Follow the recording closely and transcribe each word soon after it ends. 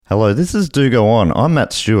Hello, this is Do Go On. I'm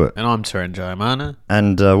Matt Stewart. And I'm Taran Jayamana.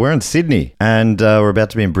 And we're in Sydney. And we're about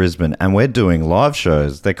to be in Brisbane. And we're doing live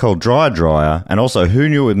shows. They're called Dryer. And also Who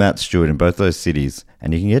Knew with Matt Stewart in both those cities.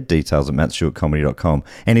 And you can get details at mattstewartcomedy.com.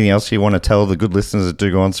 Anything else you want to tell the good listeners that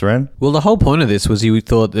Do Go On, Saran? Well, the whole point of this was you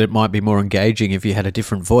thought that it might be more engaging if you had a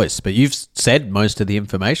different voice. But you've said most of the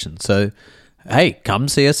information. So, hey, come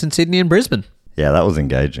see us in Sydney and Brisbane. Yeah, that was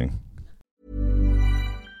engaging.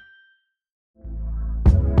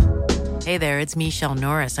 Hey there, it's Michelle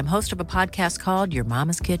Norris. I'm host of a podcast called Your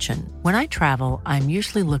Mama's Kitchen. When I travel, I'm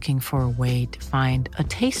usually looking for a way to find a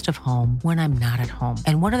taste of home when I'm not at home.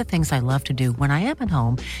 And one of the things I love to do when I am at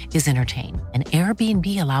home is entertain. And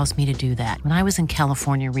Airbnb allows me to do that. When I was in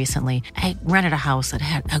California recently, I rented a house that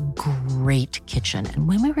had a great kitchen. And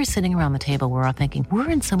when we were sitting around the table, we were all thinking,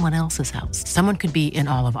 we're in someone else's house. Someone could be in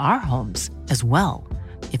all of our homes as well.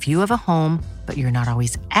 If you have a home, but you're not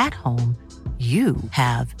always at home, you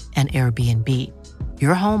have an Airbnb.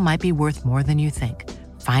 Your home might be worth more than you think.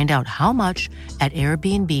 Find out how much at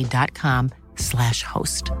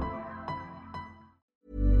airbnb.com/host.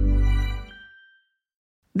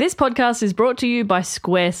 This podcast is brought to you by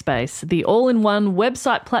Squarespace, the all-in-one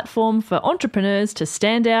website platform for entrepreneurs to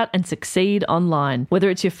stand out and succeed online.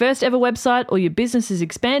 Whether it's your first ever website or your business is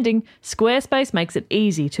expanding, Squarespace makes it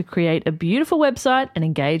easy to create a beautiful website and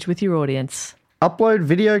engage with your audience. Upload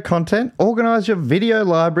video content, organize your video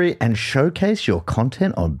library, and showcase your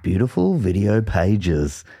content on beautiful video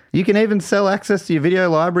pages. You can even sell access to your video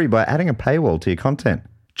library by adding a paywall to your content.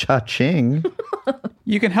 Cha-ching.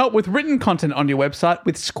 You can help with written content on your website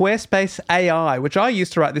with Squarespace AI, which I use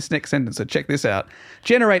to write this next sentence, so check this out.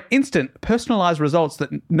 Generate instant, personalized results that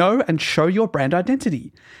know and show your brand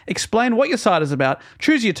identity. Explain what your site is about,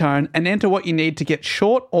 choose your tone, and enter what you need to get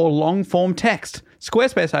short or long-form text.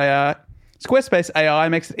 Squarespace AI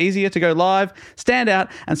makes it easier to go live, stand out,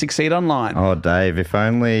 and succeed online. Oh, Dave, if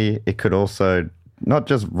only it could also not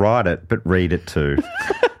just write it, but read it too.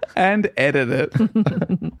 And edit it.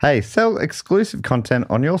 Hey, sell exclusive content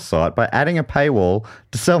on your site by adding a paywall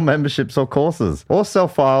to sell memberships or courses. Or sell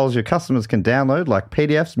files your customers can download like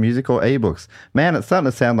PDFs, music, or ebooks. Man, it's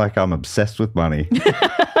starting to sound like I'm obsessed with money.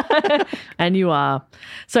 And you are.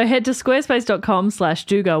 So head to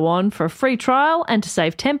squarespace.com/dogoon for a free trial and to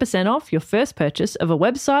save 10% off your first purchase of a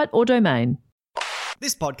website or domain.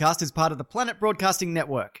 This podcast is part of the Planet Broadcasting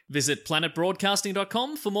Network. Visit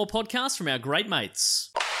planetbroadcasting.com for more podcasts from our great mates.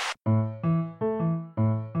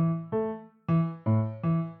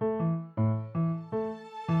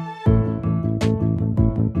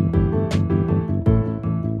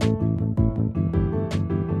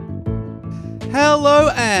 Hello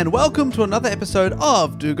and welcome to another episode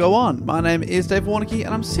of Do Go On. My name is Dave Warnicky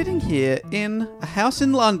and I'm sitting here in a house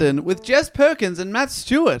in London with Jess Perkins and Matt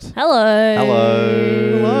Stewart. Hello.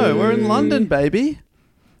 Hello, we're in London, baby.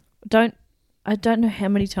 I don't know how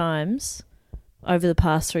many times over the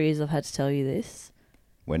past 3 years I've had to tell you this.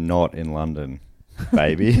 We're not in London,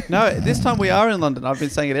 baby. No, this time we are in London. I've been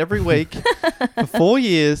saying it every week for 4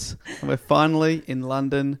 years and we're finally in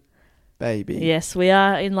London, baby. Yes, we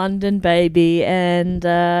are in London, baby, and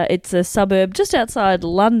it's a suburb just outside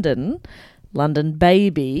London,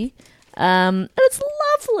 baby, and it's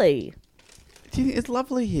lovely. It's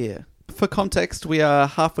lovely here. For context, we are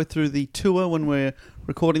halfway through the tour when we're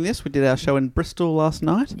recording this. We did our show in Bristol last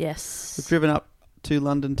night. Yes. We've driven up to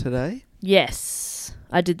London today. Yes.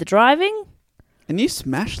 I did the driving. And you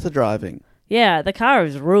smashed the driving. Yeah, the car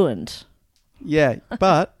is ruined. Yeah,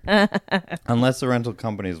 but... Unless the rental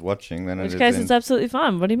company is watching, then In which it case is it's in absolutely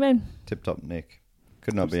fine. What do you mean? tip-top nick.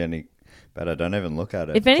 Could not be any better. Don't even look at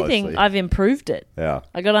it If anything, closely. I've improved it. Yeah.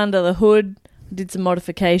 I got under the hood, did some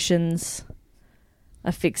modifications,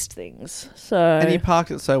 I fixed things. And you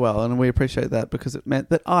parked it so well, and we appreciate that because it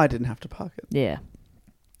meant that I didn't have to park it. Yeah.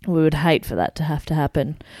 We would hate for that to have to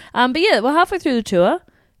happen. But yeah, we're halfway through the tour.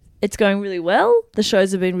 It's going really well. The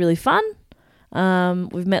shows have been really fun.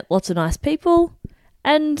 We've met lots of nice people,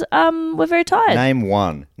 and we're very tired. Name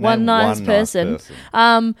one. One nice person.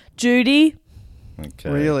 Judy. Okay.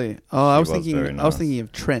 Really? Oh, I was She was thinking. very I was nice. thinking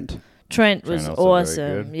of Trent. Trent was also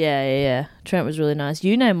very awesome. good. Yeah. Trent was really nice.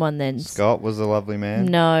 You name one then. Scott was a lovely man.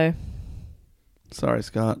 No. Sorry,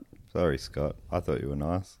 Scott. Sorry, Scott. I thought you were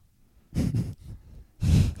nice.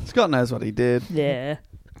 Scott knows what he did, Yeah.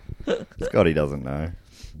 Scotty doesn't know.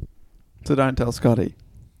 so don't tell Scotty.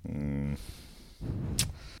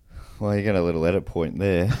 Well, you got a little edit point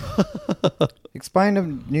there. Explain to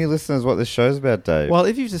new listeners what this show's about, Dave. Well,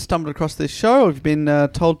 if you've just stumbled across this show or you've been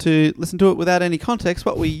told to listen to it without any context,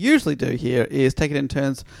 what we usually do here is take it in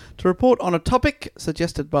turns to report on a topic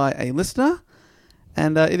suggested by a listener,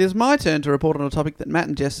 And it is my turn to report on a topic that Matt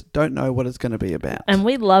and Jess don't know what it's going to be about. And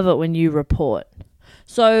we love it when you report.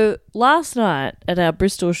 So last night at our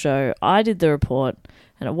Bristol show, I did the report,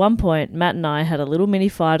 and at one point, Matt and I had a little mini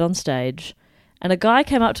fight on stage, and a guy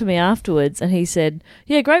came up to me afterwards and he said,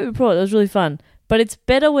 "Yeah, great report, it was really fun, but it's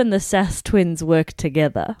better when the Sass twins work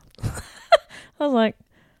together." I was like,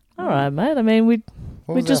 all right, mate. I mean, we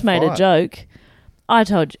was just our made a fight? joke.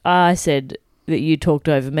 I said that you talked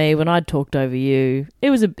over me when I'd talked over you. It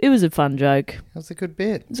was a fun joke. That was a good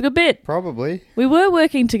bit. It's a good bit. Probably. We were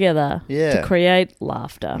working together Yeah. to create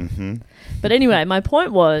laughter. Mm-hmm. But anyway, my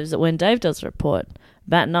point was that when Dave does a report,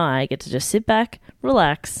 Matt and I get to just sit back,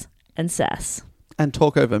 relax, and sass. And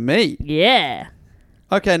talk over me. Yeah.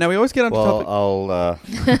 Okay, now we always get on to Well,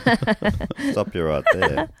 topic. I'll stop you right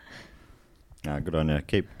there. No, good on you.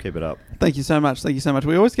 Keep it up. Thank you so much. Thank you so much.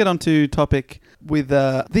 We always get on to topic with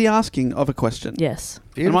the asking of a question. Yes.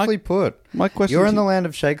 Beautifully put. My question You're to in the you- land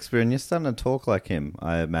of Shakespeare and you're starting to talk like him,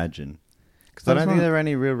 I imagine. Because I That's don't think right. there are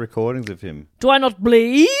any real recordings of him. Do I not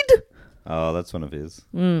bleed? Oh, that's one of his.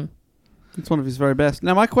 It's one of his very best.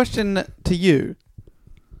 Now, my question to you.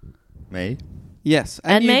 Me? Yes.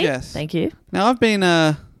 And you, me? Jess. Thank you. Now, I've been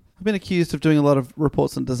accused of doing a lot of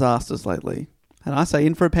reports on disasters lately. And I say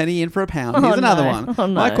in for a penny, in for a pound. Oh, Here's another no. one. Oh,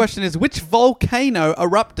 no. My question is, which volcano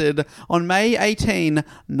erupted on May 18,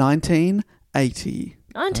 1980?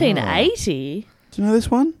 1980? Do you know this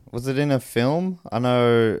one? Was it in a film? I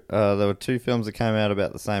know there were two films that came out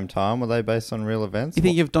about the same time. Were they based on real events? You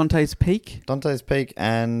think of Dante's Peak? Dante's Peak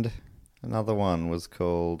and another one was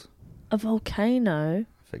called, A volcano?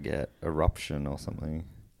 forget, Eruption or something.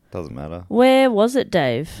 Doesn't matter. Where was it,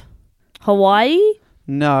 Dave? Hawaii?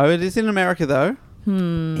 No, it is in America, though.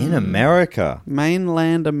 In America?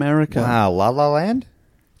 Mainland America. Wow, La La Land?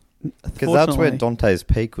 Because that's where Fortunately. Dante's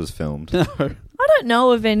Peak was filmed. No. I don't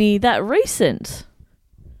know of any that recent.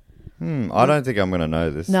 I don't think I'm going to know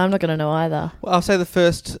this. No, I'm not going to know either. Well, I'll say the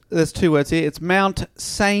first. There's two words here. It's Mount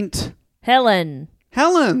St. Helen.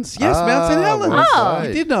 Helens. Yes, Mount St. Helens. well Oh. You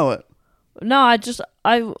played. did know it. No,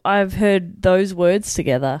 I've heard those words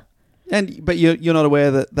together. But you're not aware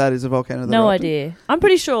that is a volcano. That No erupted? idea. I'm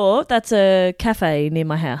pretty sure that's a cafe near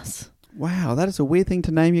my house. Wow, that is a weird thing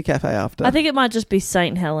to name your cafe after. I think it might just be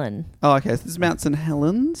St. Helen. Oh, okay. So this is Mount St.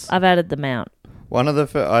 Helens. I've added the mount. One of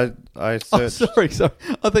the I Oh, searched. sorry.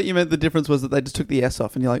 I thought you meant the difference was that they just took the S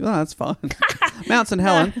off, and you're like, oh, that's fine. Mount St.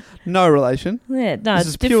 Helen, no relation. Yeah, no, This it's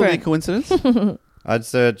is purely a different. coincidence. I'd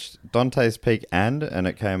searched Dante's Peak and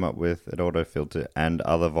it came up with it autofilter and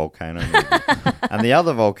other volcano movie. And the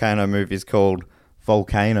other volcano movie is called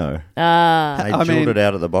Volcano. They I mean, jeweled it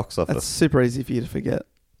out at the box That's office. super easy for you to forget.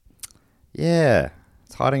 Yeah,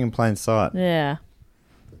 it's hiding in plain sight. Yeah.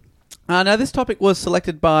 Now, this topic was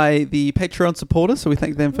selected by the Patreon supporters, so we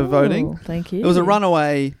thank them for voting. Oh, thank you. It was a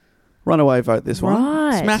runaway vote, this one.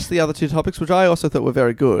 Right. Smashed the other two topics, which I also thought were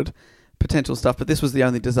very good potential stuff, but this was the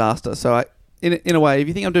only disaster. So, in a way, if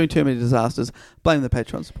you think I'm doing too many disasters, blame the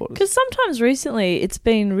Patreon supporters. Because sometimes recently it's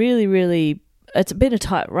been really, it's been a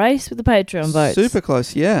tight race with the Patreon votes. Super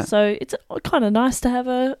close, yeah. So it's kind of nice to have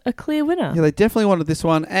a clear winner. Yeah, they definitely wanted this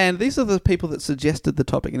one, and these are the people that suggested the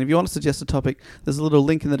topic. And if you want to suggest a topic, there's a little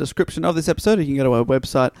link in the description of this episode. You can go to our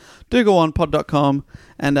website, dogoonpod.com,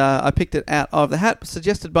 and I picked it out of the hat,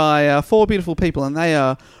 suggested by four beautiful people, and they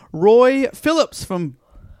are Roy Phillips from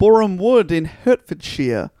Boreham Wood in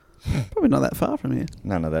Hertfordshire. Probably not that far from here.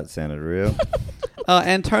 None of that sounded real.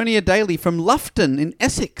 Antonia Daly from Lufton in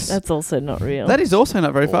Essex. That's also not real. That is also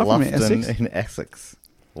not very far from here, Lufton Essex. in Essex.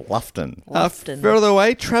 Lufton. Lufton. Further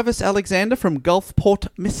away, Travis Alexander from Gulfport,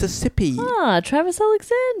 Mississippi. Travis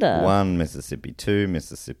Alexander. 1 Mississippi, 2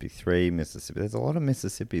 Mississippi, 3 Mississippi. There's a lot of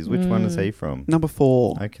Mississippis. Which one is he from? Number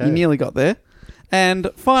 4. Okay. You nearly got there.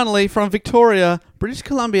 And finally, from Victoria, British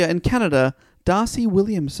Columbia and Canada, Darcy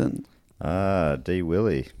Williamson. D.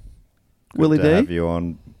 Willie. Willie Good to D. have you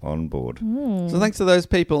on board. So thanks to those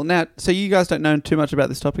people. Now, so you guys don't know too much about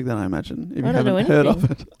this topic then, I imagine, if you I don't know haven't heard of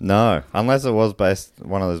anything. it. No, unless it was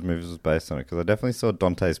one of those movies was based on it, because I definitely saw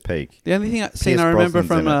Dante's Peak. The only scene Pierce I remember Brosnan's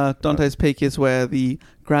from in it. Dante's Peak is where the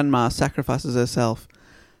grandma sacrifices herself,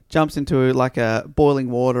 jumps into like a boiling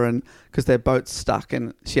water, and because their boat's stuck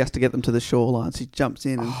and she has to get them to the shoreline, she jumps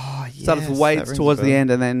in and sort of yes, that wades rings towards a the bell. end,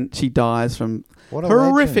 and then she dies from What a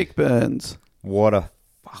horrific burns. What a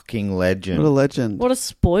fucking legend. What a legend. What a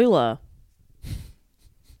spoiler.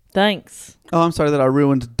 Thanks. Oh, I'm sorry that I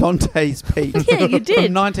ruined Dante's Peak. Yeah, you did.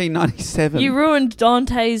 From 1997. You ruined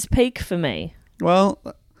Dante's Peak for me. Well,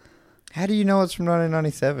 How do you know it's from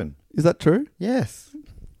 1997? is that true? Yes.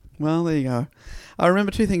 Well, there you go. I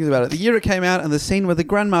remember two things about it. The year it came out and the scene where the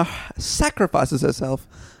grandma sacrifices herself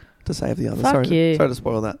to save the other. Fuck you. Sorry to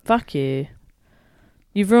spoil that. Fuck you.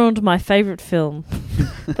 You've ruined my favourite film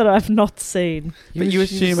that I've not seen. But you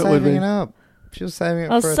assume it would be. It up. She was saving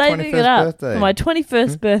it I was for her saving 21st it up birthday. for my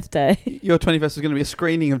 21st birthday. Your 21st is going to be a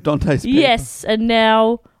screening of Dante's Peak. Yes, and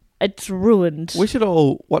now it's ruined. We should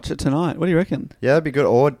all watch it tonight. What do you reckon? Yeah, that'd be good.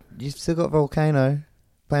 Or you've still got Volcano.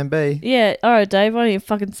 Plan B. Yeah, alright, Dave, why don't you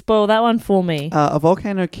fucking spoil that one for me? A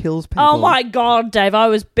volcano kills people. Oh my god, Dave, I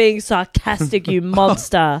was being sarcastic, you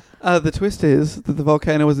monster. The twist is that the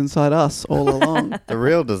volcano was inside us all along. The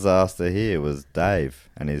real disaster here was Dave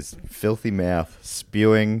and his filthy mouth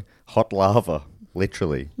spewing hot lava.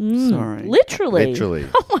 Literally. Sorry. Literally.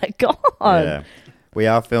 Oh my god. Yeah. We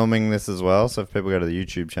are filming this as well, so if people go to the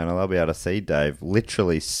YouTube channel, they'll be able to see Dave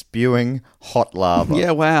literally spewing hot lava.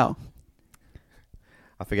 Yeah, wow.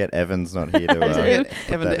 I forget Evan's not here to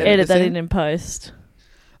Edit that in post.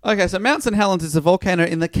 Okay, so Mount St. Helens is a volcano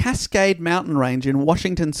in the Cascade Mountain Range in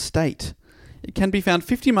Washington State. It can be found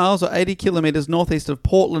 50 miles or 80 kilometers northeast of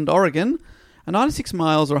Portland, Oregon, and 96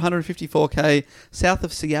 miles or 154k south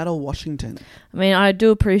of Seattle, Washington. I mean, I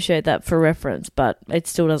do appreciate that for reference, but it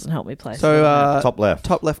still doesn't help me place it. So, top left.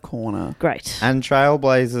 Top left corner. Great. And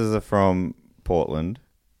Trailblazers are from Portland,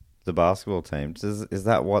 the basketball team. Is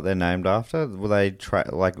that what they're named after? Were they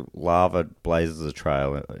like lava blazes a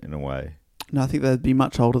trail in a way? No, I think they'd be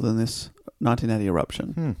much older than this 1980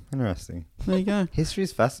 eruption. Interesting. There you go.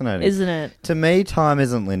 History's fascinating. Isn't it? To me, time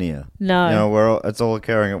isn't linear. No. You know, it's all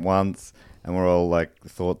occurring at once, and we're all like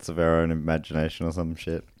thoughts of our own imagination or some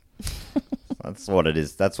shit. That's what it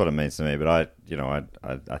is. That's what it means to me. But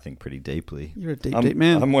I think pretty deeply. You're a deep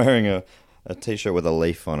man. I'm wearing a T-shirt with a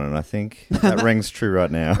leaf on it, and I think that rings true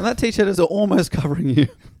right now. And that T-shirt is almost covering you.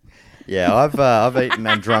 Yeah, I've eaten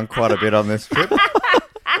and drunk quite a bit on this trip.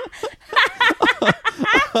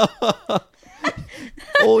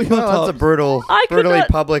 All your Well, that's a I could brutally not-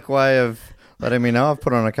 public way of letting me know. I've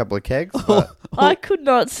put on a couple of kegs. But I could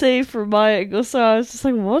not see from my angle, so I was just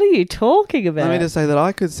like, what are you talking about? Let me just say that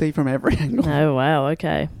I could see from every angle. Oh, wow,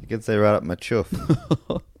 okay. you can see right up my chuff,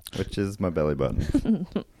 which is my belly button.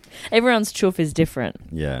 Everyone's chuff is different.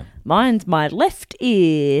 Yeah. Mine's my left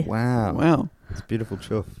ear. Wow. Wow. It's beautiful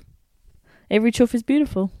chuff. Every chuff is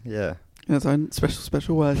beautiful. Yeah. In its own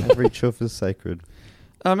special way. Every chuff is sacred.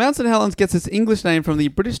 Mount St. Helens gets its English name from the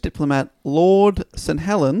British diplomat Lord St.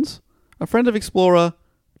 Helens, a friend of explorer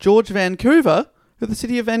George Vancouver, who the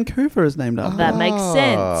city of Vancouver is named after. That makes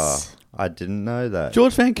sense. I didn't know that.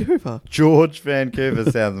 George Vancouver. George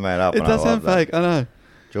Vancouver sounds made up. It and does I love sound fake, that. I know.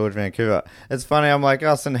 George Vancouver. It's funny. I'm like,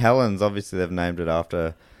 oh, St. Helens. Obviously, they've named it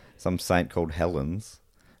after some saint called Helens,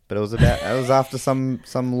 but it was after some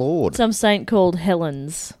lord. Some saint called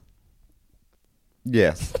Helens.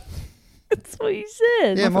 Yes. That's what you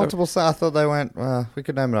said. Yeah, multiple. I thought they went. We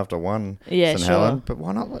could name it after one. Yeah, St. sure. Helen, but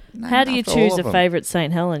why not? Name How it do you after choose all a of them? favourite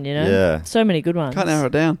St. Helen, you know? Yeah. So many good ones. Can't narrow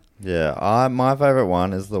it down. Yeah, my favorite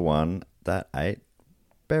one is the one that ate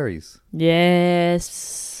berries.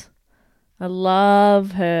 Yes. I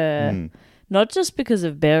love her. Mm. Not just because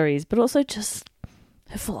of berries, but also just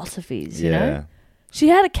her philosophies, you Yeah. know? She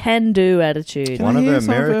had a can-do attitude. Can One I of hear her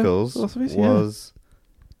some of her miracles philosophies? Yeah. was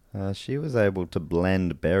she was able to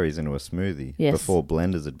blend berries into a smoothie Yes. before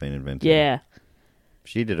blenders had been invented. Yeah.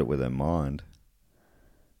 She did it with her mind.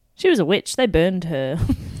 She was a witch. They burned her.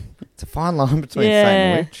 It's a fine line between Yeah, saint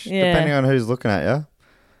and witch, yeah. depending on who's looking at you.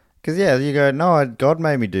 Because, yeah, you go, no, God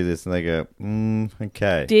made me do this. And they go,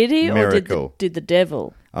 okay. Did he? Miracle. Or did the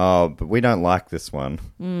devil? Oh, but we don't like this one.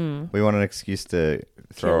 We want an excuse to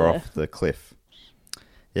throw her Kill her. off the cliff.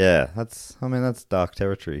 Yeah, that's dark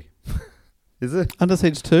territory. Is it? Under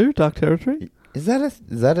Siege 2, Dark Territory? Is that its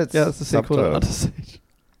Yeah, that's the sequel to subtitle? Under Siege.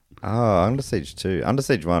 Oh, Under Siege 2. Under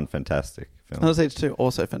Siege 1, fantastic film. Under Siege 2,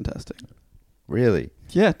 also fantastic. Really?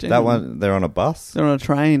 Yeah, That genuinely. one, they're on a bus They're on a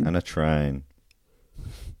train. and a train.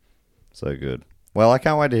 So good. Well, I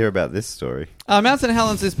can't wait to hear about this story. Mount St.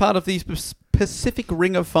 Helens is part of the Pacific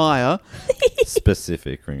Ring of Fire.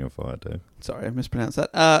 Specific Ring of Fire, too. Sorry, I mispronounced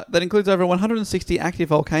that. That includes over 160 active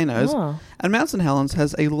volcanoes. Oh. And Mount St. Helens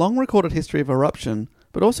has a long recorded history of eruption,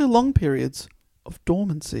 but also long periods of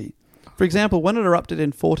dormancy. For example, when it erupted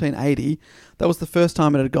in 1480, that was the first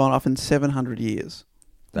time it had gone off in 700 years.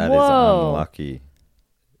 That is Whoa. unlucky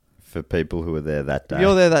for people who were there that day. If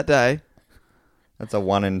you're there that day, That's a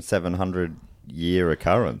 1 in 700 year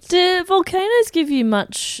occurrence. Do volcanoes give you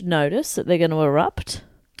much notice that they're going to erupt?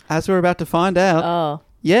 as we're about to find out, Oh.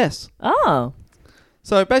 yes. Oh.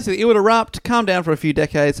 So basically, it would erupt, calm down for a few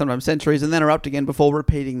decades, sometimes centuries, and then erupt again before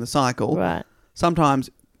repeating the cycle. Right. Sometimes,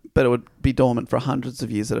 but it would be dormant for hundreds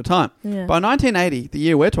of years at a time. Yeah. By 1980, the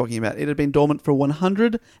year we're talking about, it had been dormant for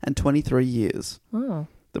 123 years. Oh.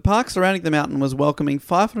 The park surrounding the mountain was welcoming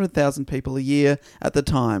 500,000 people a year at the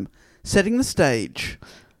time, setting the stage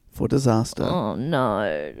for disaster. Oh,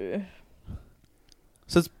 no.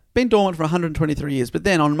 So it's been dormant for 123 years, but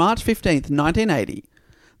then on March 15th, 1980,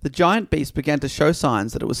 the giant beast began to show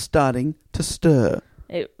signs that it was starting to stir.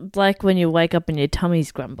 It's like when you wake up and your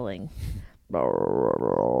tummy's grumbling.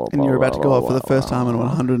 And you're about to go off for the first time in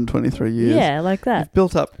 123 years. Yeah, like that. You've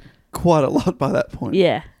built up quite a lot by that point.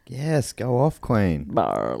 Yeah. Yes, go off, Queen. Is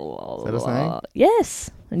that a saying?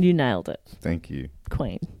 Yes. And you nailed it, Thank you.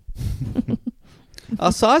 Queen.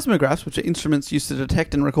 Our seismographs, which are instruments used to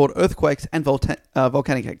detect and record earthquakes and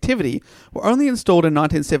volcanic activity, were only installed in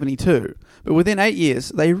 1972. But within 8 years,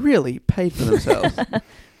 they really paid for themselves.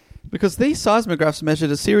 Because these seismographs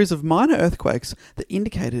measured a series of minor earthquakes that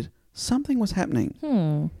indicated something was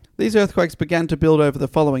happening. These earthquakes began to build over the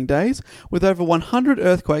following days, with over 100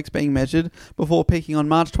 earthquakes being measured before peaking on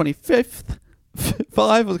March 25th.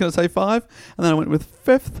 I was going to say 5, and then I went with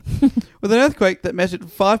 5th, with an earthquake that measured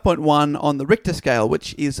 5.1 on the Richter scale,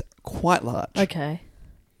 which is quite large. Okay.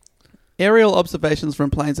 Aerial observations from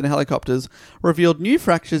planes and helicopters revealed new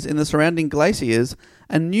fractures in the surrounding glaciers,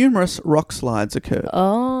 and numerous rock slides occurred.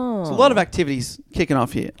 Oh. So a lot of activities kicking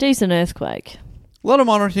off here. Decent earthquake. A lot of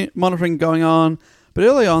monitoring going on, but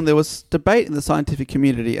early on there was debate in the scientific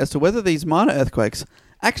community as to whether these minor earthquakes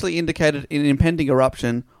actually indicated an impending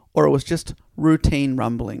eruption or it was just routine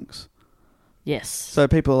rumblings. Yes. So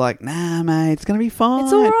people are like, nah, mate, it's going to be fine.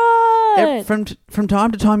 It's all right. From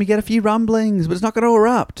time to time you get a few rumblings, but it's not going to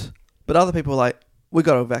erupt. But other people are like, we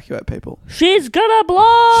got to evacuate people. She's gonna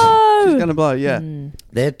blow. She's going to blow, yeah.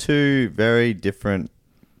 They're two very different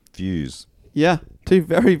views. Yeah, two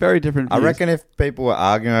very, very different views. I reckon if people were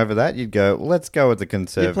arguing over that, you'd go, well, let's go with the You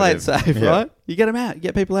conservative. play it safe, Yeah. right? You get them out. You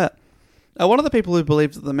get people out. One of the people who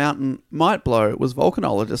believed that the mountain might blow was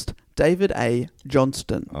volcanologist David A.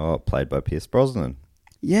 Johnston. Oh, played by Pierce Brosnan,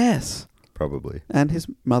 Yes. probably. And his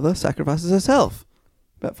mother sacrifices herself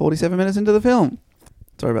about 47 minutes into the film.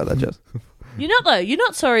 Sorry about that, Jess. You're not though. You're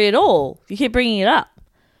not sorry at all. You keep bringing it up.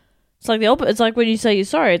 It's like the opposite. It's like when you say you're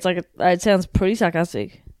sorry. It's like it sounds pretty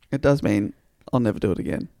sarcastic. It does mean I'll never do it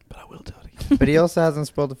again, but I will do it again. But he also hasn't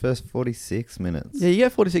spoiled the first 46 minutes. Yeah, you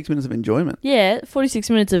get 46 minutes of enjoyment. Yeah, 46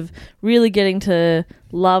 minutes of really getting to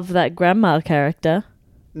love that grandma character.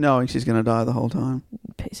 Knowing she's going to die the whole time.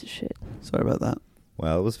 Piece of shit. Sorry about that.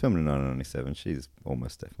 Well, it was filmed in 1997. She's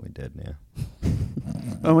almost definitely dead now.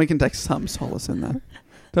 And we can take some solace in that. Is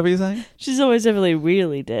that what you're saying? She's always definitely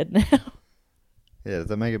really dead now. Yeah, does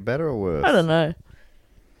that make it better or worse? I don't know.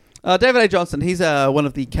 David A. Johnston, he's one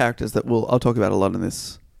of the characters that I'll talk about a lot in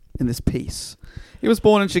this piece. He was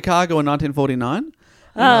born in Chicago in 1949.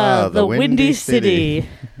 The Windy City.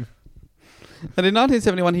 And in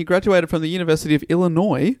 1971, he graduated from the University of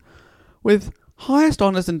Illinois with highest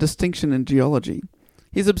honors and distinction in geology.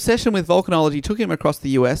 His obsession with volcanology took him across the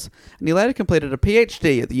US, and he later completed a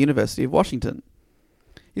PhD at the University of Washington.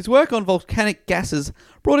 His work on volcanic gases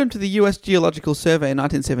brought him to the US Geological Survey in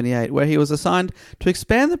 1978, where he was assigned to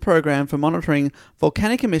expand the program for monitoring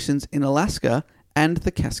volcanic emissions in Alaska and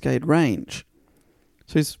the Cascade Range.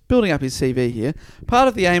 So he's building up his CV here. Part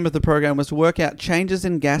of the aim of the program was to work out changes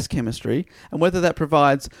in gas chemistry and whether that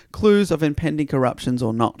provides clues of impending eruptions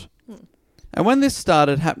or not. And when this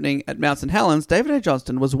started happening at Mount St. Helens, David A.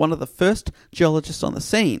 Johnston was one of the first geologists on the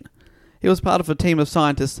scene. He was part of a team of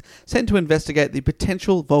scientists sent to investigate the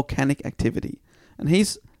potential volcanic activity. And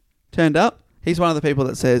he's turned up. He's one of the people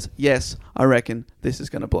that says, yes, I reckon this is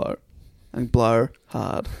going to blow. And blow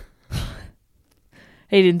hard.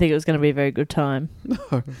 He didn't think it was going to be a very good time.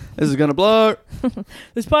 This is going to blow.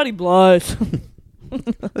 This party blows.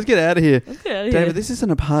 Let's get out of here. Let's get out of David, here. this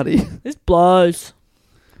isn't a party. This blows.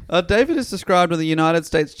 David is described on the United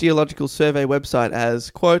States Geological Survey website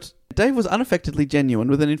as, quote, Dave was unaffectedly genuine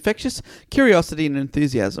with an infectious curiosity and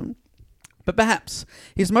enthusiasm. But perhaps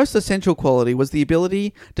his most essential quality was the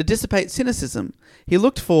ability to dissipate cynicism. He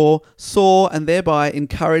looked for, saw, and thereby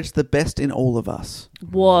encouraged the best in all of us.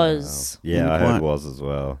 Was. Yeah, I Quite. heard was as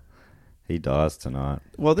well. He dies tonight.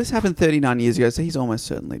 Well, this happened 39 years ago, so he's almost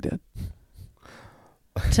certainly dead.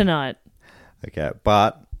 Tonight. Okay,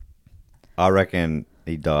 but I reckon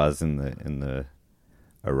he dies in the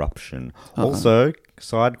eruption. Uh-huh. Also,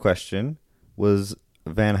 side question, was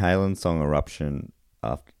Van Halen's song Eruption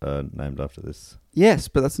named after this? Yes,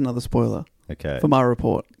 but that's another spoiler Okay. for my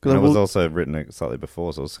report. 'Cause And I it was will- also written slightly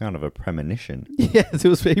before, so it was kind of a premonition. Yes, it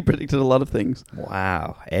was. He predicted a lot of things.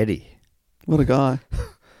 Wow, Eddie. What a guy.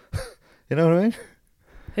 You know what I mean?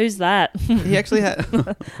 Who's that? He actually had...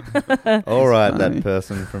 All right, funny. that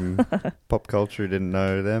person from pop culture who didn't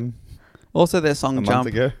know them. Also, their song month Jump.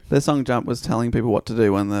 ago. Their song Jump was telling people what to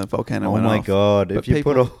do when the volcano Oh went off. my God. But If you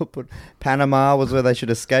put Panama was where they should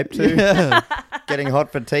escape to. Yeah. Getting hot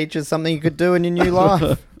for teachers, something you could do in your new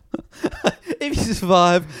life. If you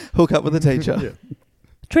survive, hook up with a teacher.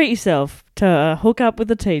 Treat yourself to hook up with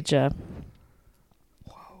a teacher.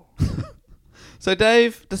 So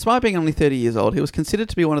Dave, despite being only 30 years old, he was considered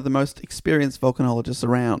to be one of the most experienced volcanologists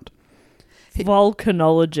around.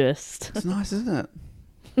 Volcanologist. It's nice, isn't it?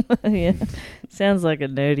 Yeah. Sounds like a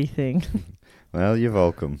nerdy thing. Well, you're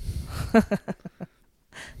welcome.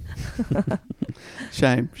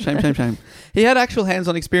 Shame. He had actual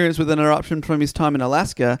hands-on experience with an eruption from his time in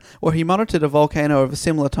Alaska, where he monitored a volcano of a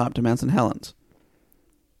similar type to Mount St. Helens.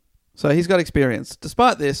 So he's got experience.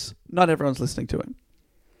 Despite this, not everyone's listening to him.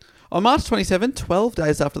 On March 27, 12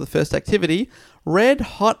 days after the first activity,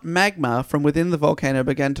 red-hot magma from within the volcano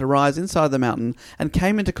began to rise inside the mountain and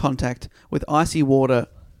came into contact with icy water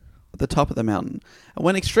at the top of the mountain. And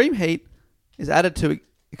when extreme heat is added to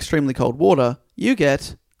extremely cold water, you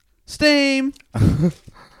get steam.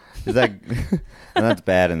 Is that? And that's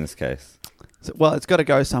bad in this case. So, well, it's got to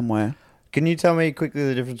go somewhere. Can you tell me quickly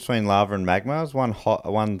the difference between lava and magma? Is one hot,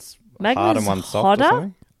 one's hard Magma's and one's soft hotter? or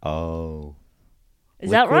something? Oh. Is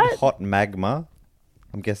that right? Hot magma.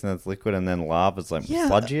 I'm guessing that's liquid, and then lava's like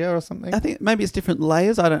sludgier or something. I think maybe it's different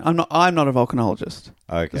layers. I'm not a volcanologist.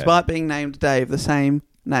 Okay. Despite being named Dave, the same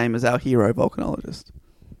name as our hero volcanologist,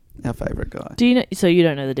 our favourite guy. Do you know? So you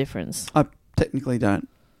don't know the difference? I technically don't.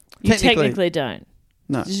 You technically don't.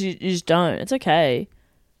 No. You just don't. It's okay.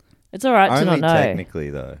 It's all right to Only not know. technically,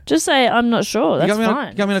 though. Just say I'm not sure. That's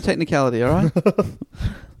fine. You got me on a technicality, all right?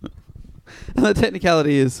 And the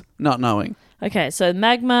technicality is not knowing. Okay, so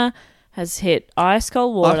magma has hit ice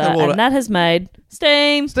cold water, Ice cold water. and that has made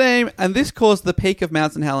steam. Steam, and this caused the peak of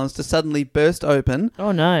Mount St. Helens to suddenly burst open,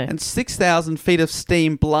 Oh no! and 6,000 feet of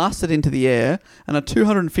steam blasted into the air, and a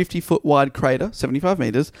 250-foot wide crater, 75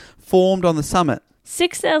 metres, formed on the summit.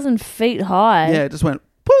 6,000 feet high. Yeah, it just went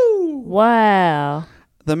poo. Wow.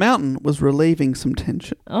 The mountain was relieving some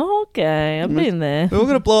tension. Oh, okay, I've been there. We're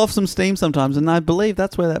going to blow off some steam sometimes, and I believe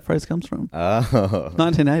that's where that phrase comes from. Oh.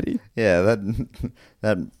 1980. Yeah,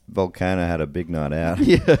 that volcano had a big night out.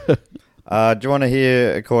 Yeah. Do you want to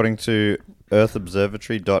hear, according to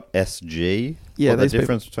earthobservatory.sg, Yeah, what the these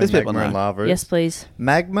difference people- these between people magma and know. lava is? Yes, please.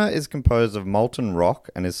 Magma is composed of molten rock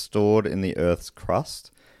and is stored in the Earth's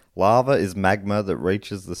crust. Lava is magma that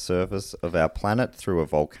reaches the surface of our planet through a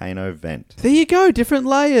volcano vent. There you go, different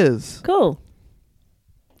layers. Cool.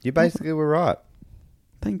 You basically were right.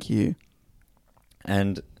 Thank you.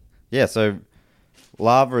 And yeah, so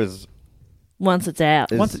lava is Once it's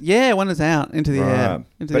out. Is- When it's out into the air. right,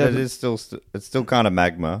 Into but the it open. is still kind of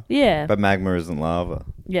magma. Yeah. But magma isn't lava.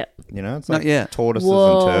 Yep. You know, it's Not like yet. tortoises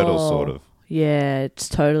Whoa. and turtles, sort of. Yeah, it's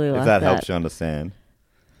totally like If that helps you understand.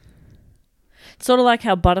 It's sort of like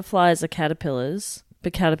how butterflies are caterpillars,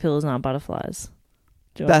 but caterpillars aren't butterflies.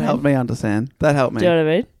 Do you know That what I helped mean? me understand. That helped me. Do you know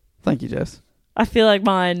what I mean? Thank you, Jess. I feel like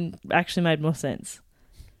mine actually made more sense.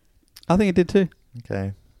 I think it did too.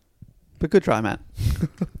 Okay. But good try, Matt.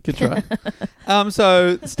 Good try.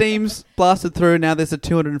 So steam's blasted through. Now there's a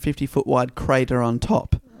 250-foot wide crater on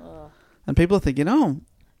top. And people are thinking, oh,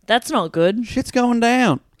 That's not good. shit's going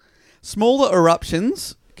down. Smaller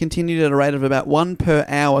eruptions continued at a rate of about 1 per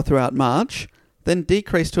hour throughout March, then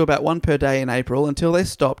decreased to about 1 per day in April until they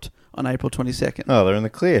stopped on April 22nd. Oh, they're in the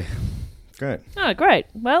clear. Great. Oh, great.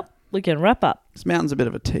 Well, we can wrap up. This mountain's a bit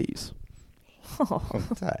of a tease. Oh,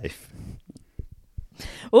 Dave.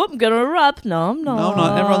 Oh, I'm going to erupt. No, I'm not. No,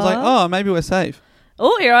 not. Everyone's like, oh, maybe we're safe.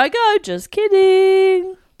 Oh, here I go. Just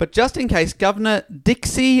kidding. But just in case, Governor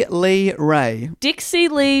Dixie Lee Ray. Dixie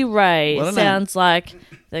Lee Ray What a name. sounds like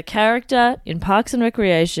the character in Parks and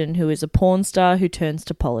Recreation who is a porn star who turns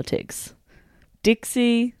to politics.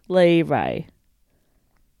 Dixie Lee Ray.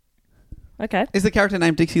 Okay. Is the character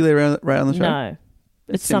named Dixie Lee Ray on the show? No.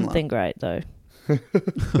 It's similar. something great, though.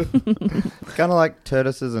 It's kind of like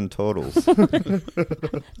tortoises and turtles.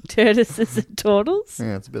 Tortoises and turtles?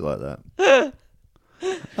 Yeah, it's a bit like that.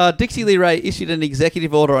 Dixie Lee Ray issued an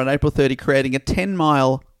executive order on April 30 creating a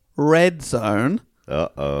 10-mile red zone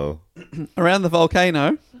Uh-oh. around the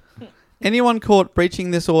volcano. Anyone caught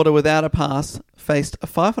breaching this order without a pass faced a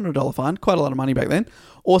 $500 fine, quite a lot of money back then,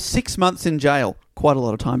 or 6 months in jail, quite a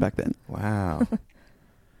lot of time back then. Wow.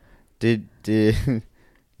 Did yeah.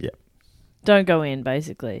 Don't go in,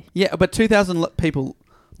 basically. Yeah, but 2,000 people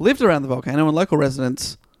lived around the volcano and local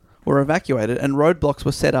residents were evacuated and roadblocks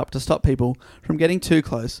were set up to stop people from getting too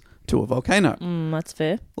close to a volcano. That's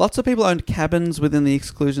fair. Lots of people owned cabins within the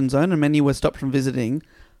exclusion zone and many were stopped from visiting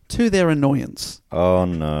to their annoyance. Oh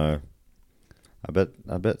no.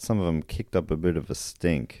 I bet some of them kicked up a bit of a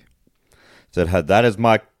stink. Said, that is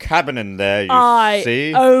my cabin in there, you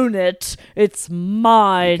see? Own it. It's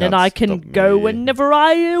mine, You and can't I can stop go me. whenever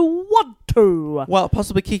I want to. Well,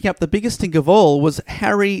 possibly kicking up the biggest stink of all was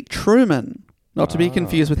Harry Truman. Not to be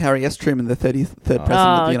confused with Harry S. Truman, the 33rd president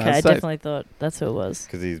of the United I States. definitely thought that's who it was.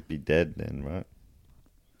 Because he'd be dead then, right?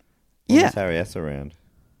 Yeah. Was Harry S. around?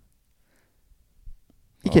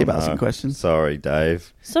 You keep Oh, asking no. questions. Sorry,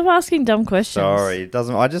 Dave. Stop asking dumb questions. Sorry. It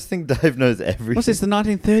doesn't. I just think Dave knows everything. What's this, the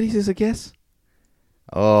 1930s is a guess?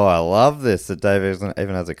 Oh, I love this that Dave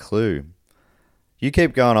even has a clue. You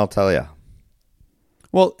keep going, I'll tell you.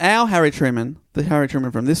 Well, our Harry Truman, the Harry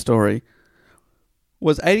Truman from this story,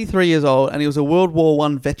 was 83 years old and he was a World War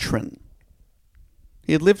I veteran.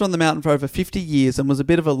 He had lived on the mountain for over 50 years and was a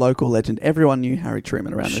bit of a local legend. Everyone knew Harry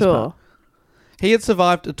Truman around this Sure. part. He had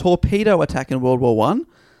survived a torpedo attack in World War I.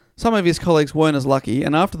 Some of his colleagues weren't as lucky,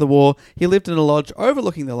 and after the war, he lived in a lodge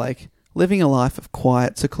overlooking the lake, living a life of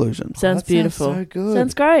quiet seclusion. Sounds that sounds beautiful. so good.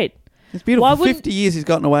 Sounds great. It's beautiful. Why For wouldn't- 50 years he's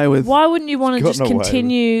gotten away with... Why wouldn't you want to He's just gotten away with it.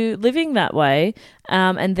 continue living that way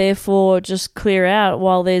and therefore just clear out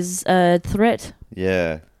while there's a threat?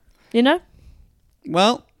 Yeah. You know?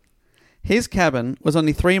 Well, his cabin was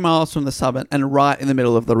only 3 miles from the summit and right in the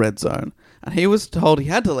middle of the red zone. And he was told he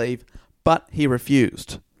had to leave, but he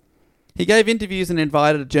refused. He gave interviews and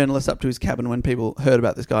invited journalists up to his cabin when people heard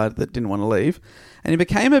about this guy that didn't want to leave. And he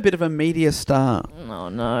became a bit of a media star. Oh,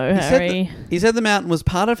 no, He Harry. said the mountain was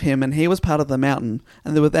part of him and he was part of the mountain.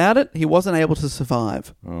 And that without it, he wasn't able to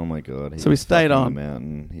survive. Oh my god. So he stayed fucked on. The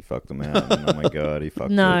mountain. He fucked the mountain. Oh my god. He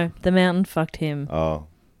fucked No, it. the mountain fucked him. Oh,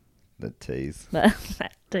 the tease. That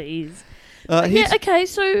tease. He's- Yeah, okay,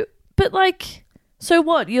 so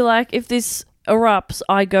what? You're like, if this erupts,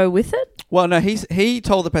 I go with it? Well, no, he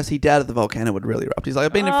told the press he doubted the volcano would really erupt. He's like,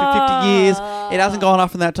 I've been here for 50 years. It hasn't gone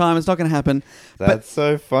off in that time. It's not going to happen. That's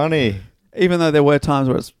so funny. Even though there were times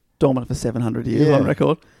where it's dormant for 700 years Yeah. on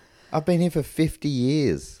record. I've been here for 50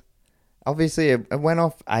 years. Obviously, it went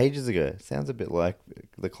off ages ago. Sounds a bit like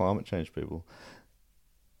the climate change people.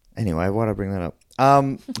 Anyway, why'd I bring that up?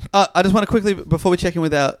 I just want to quickly, before we check in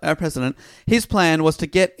with our president, his plan was to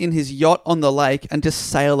get in his yacht on the lake and just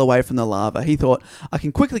sail away from the lava. He thought, I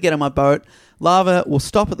can quickly get on my boat, lava will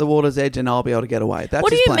stop at the water's edge and I'll be able to get away. That's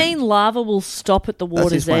What do his you plan. mean lava will stop at the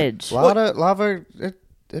That's his water's plan. edge? Lava,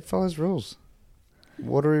 it follows rules.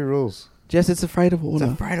 Watery rules. Jess, it's afraid of It's water.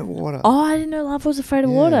 afraid of water. Oh, I didn't know lava was afraid of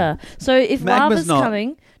Yeah. water. So if Magma's lava's not.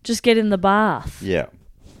 coming, just get in the bath. Yeah.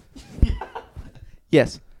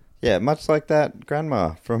 Yes. Yeah, much like that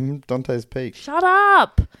grandma from Dante's Peak. Shut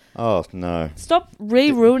up. Oh, no. Stop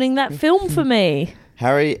re-ruining that film for me.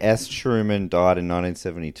 Harry S. Truman died in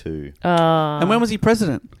 1972. And when was he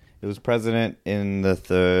president? He was president in the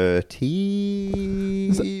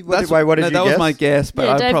 30s. That's- What did no, you that guess? was my guess, but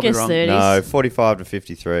Yeah, I'm Dave probably guessed wrong. 30. No, 45 to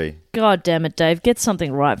 53. God damn it, Dave. Get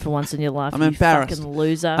something right for once in your life, I'm you embarrassed. fucking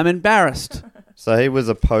loser. I'm embarrassed. So he was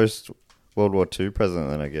a post-World War II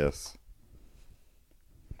president then, I guess.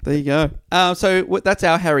 There you go. That's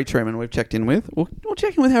our Harry Truman we've checked in with. We'll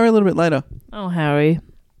check in with Harry a little bit later. Oh, Harry.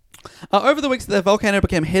 Over the weeks, the volcano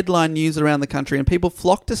became headline news around the country and people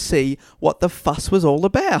flocked to see what the fuss was all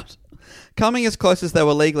about. Coming as close as they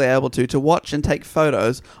were legally able to watch and take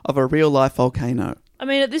photos of a real-life volcano. I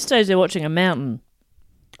mean, at this stage, they're watching a mountain.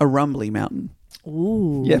 A rumbly mountain.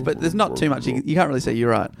 Ooh. Yeah, but there's not too much. You can't really say you're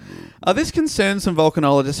right. This concerned some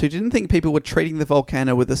volcanologists who didn't think people were treating the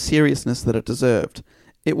volcano with the seriousness that it deserved.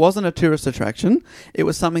 It wasn't a tourist attraction. It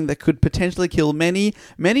was something that could potentially kill many,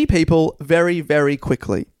 many people very, very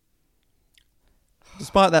quickly.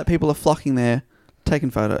 Despite that, people are flocking there,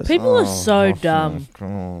 taking photos. People are so dumb.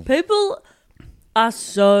 People are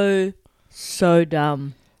so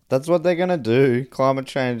dumb. That's what they're going to do. Climate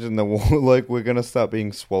change and the like, we're going to start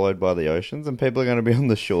being swallowed by the oceans and people are going to be on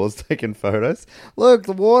the shores taking photos. Look,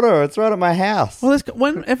 the water, it's right at my house. Well,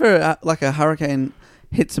 whenever like a hurricane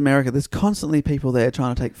hits America, there's constantly people there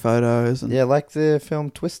trying to take photos. And Yeah, like the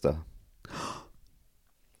film Twister,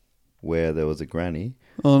 where there was a granny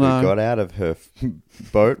Oh, who no. got out of her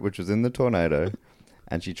boat, which was in the tornado,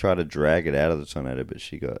 and she tried to drag it out of the tornado, but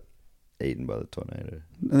she got eaten by the tornado.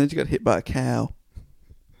 And then she got hit by a cow.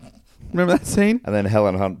 Remember that scene? And then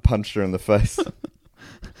Helen Hunt punched her in the face.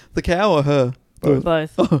 The cow or her?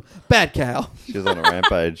 Both. Oh, bad cow. She was on a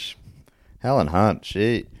rampage. Helen Hunt,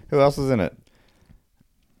 who else was in it?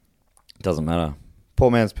 Doesn't matter.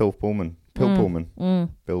 Poor man's Bill Pullman. Bill Pullman.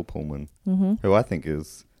 Mm-hmm. Who I think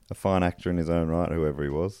is a fine actor in his own right, whoever he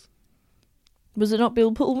was. Was it not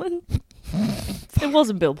Bill Pullman? It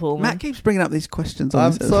wasn't Bill Pullman. Matt keeps bringing up these questions. On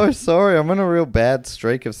I'm this. so sorry. I'm on a real bad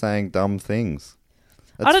streak of saying dumb things.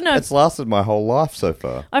 I don't know. It's lasted my whole life so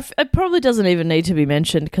far. It probably doesn't even need to be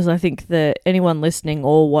mentioned because I think that anyone listening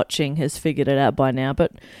or watching has figured it out by now.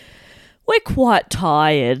 But we're quite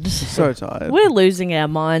tired. So tired. We're losing our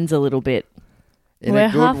minds a little bit. In We're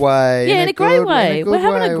a good way. Yeah, in a great way. We're We're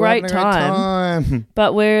having a great having time.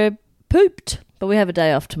 But we're pooped. But we have a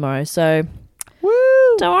day off tomorrow, so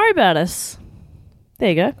don't worry about us. There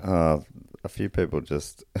you go. A few people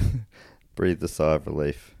just breathed a sigh of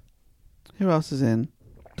relief. Who else is in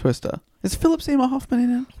Twister? Is Philip Seymour Hoffman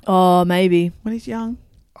in it Oh, maybe. when he's young?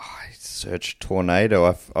 I searched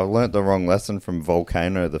tornado. I learnt the wrong lesson from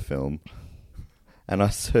Volcano, the film. And I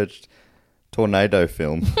searched tornado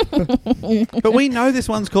film. But we know this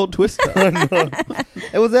one's called Twister.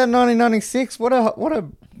 It was out in 1996. What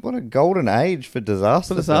a golden age for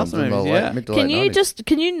disaster, disaster films in the movies, late- yeah. mid to Can late you 90s.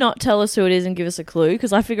 can you not tell us who it is and give us a clue?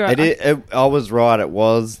 Because I figure I was right. It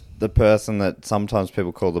was the person that sometimes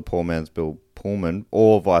people call the poor man's Bill Pullman,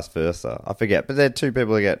 or vice versa. I forget, but they're two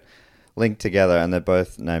people that get linked together, and they're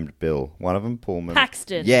both named Bill. One of them Pullman.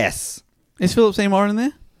 Paxton. Yes. Is Philip Seymour in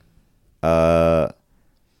there?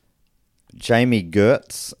 Jamie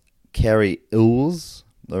Gertz, Carrie Ills,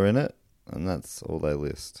 they're in it, and that's all they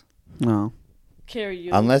list. No. Carrie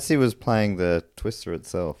Ewell. Unless he was playing the Twister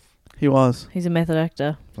itself. He was. He's a method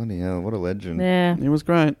actor. Bloody hell, what a legend. Yeah. He was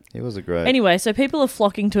great. He was a great... Anyway, so people are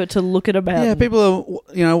flocking to it to look at about. Yeah, people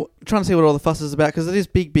are, trying to see what all the fuss is about because it is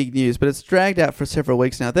big news, but it's dragged out for several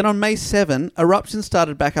weeks now. Then on May 7, eruptions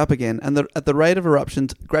started back up again, and at the rate of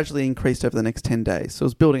eruptions gradually increased over the next 10 days. So it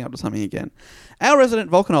was building up to something again. Our resident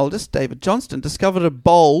volcanologist, David Johnston, discovered a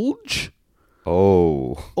bulge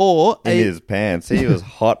Oh. or In his pants. He was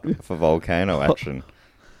hot for volcano action.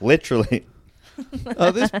 Literally.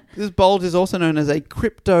 this bulge is also known as a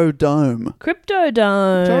cryptodome.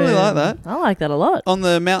 Cryptodome. Totally like that. I like that a lot. On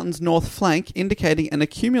the mountain's north flank, indicating an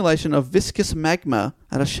accumulation of viscous magma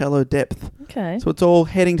at a shallow depth. Okay. So it's all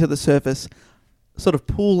heading to the surface, sort of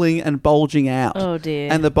pooling and bulging out. Oh,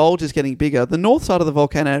 dear. And the bulge is getting bigger. The north side of the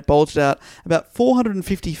volcano bulged out about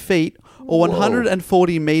 450 feet or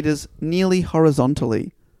 140 meters nearly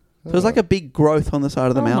horizontally. So it's like a big growth on the side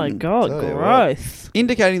of the oh, my mountain. God. Tell you Growth.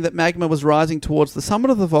 Indicating that magma was rising towards the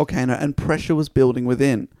summit of the volcano and pressure was building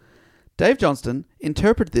within. Dave Johnston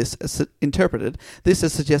interpreted this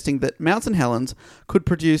as suggesting that Mount St. Helens could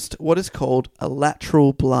produce what is called a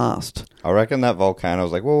lateral blast. I reckon that volcano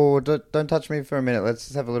was like, whoa, don't touch me for a minute. Let's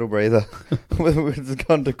just have a little breather. It's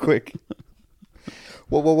gone too quick.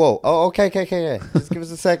 Whoa. Oh, okay. Just give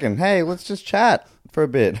us a second. Hey, let's just chat for a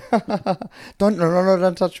bit.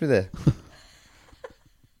 Don't touch me there.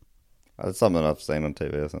 That's something I've seen on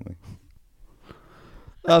TV or something.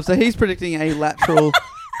 So he's predicting a lateral...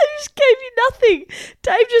 I just gave you nothing.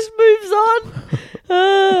 Dave just moves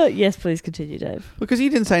on. Yes, please continue, Dave. Because you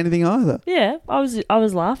didn't say anything either. Yeah, I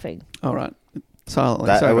was laughing. All right. Silently.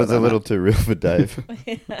 That Sorry was about a that, little mate. too real for Dave.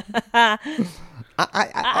 No.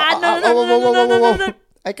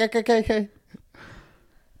 Okay.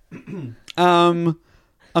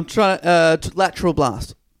 I'm trying lateral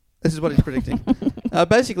blast. This is what he's predicting.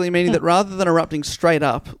 Basically meaning that rather than erupting straight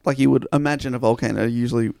up, like you would imagine a volcano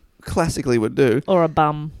usually classically would do. Or a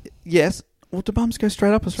bum. Yes. Well, do bums go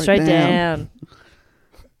straight up or straight Straight down?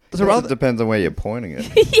 So It depends on where you're pointing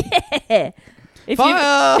it. Yeah.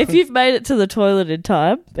 Fire! If you've made it to the toilet in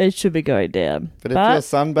time, it should be going down. But if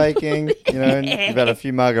you're sunbaking, and you've had a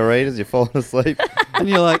few margaritas, you're falling asleep. And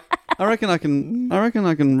you're like, I reckon I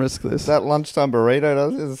can risk this. That lunchtime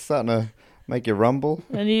burrito is starting to make you rumble.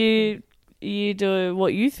 And you do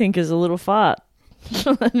what you think is a little fart.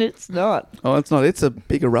 And it's not. Oh, it's not. It's a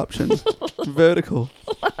big eruption. Vertical.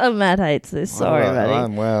 Matt hates this. Sorry, buddy.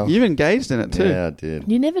 I'm well. You've engaged in it too. Yeah, I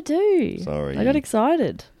did. You never do. Sorry. I got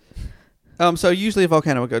excited. So usually a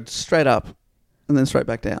volcano would go straight up and then straight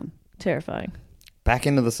back down. Terrifying. Back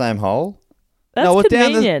into the same hole? That's no, well,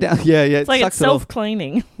 convenient. yeah. It's like it's sucks it off.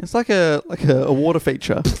 self-cleaning. It's like a water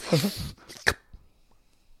feature.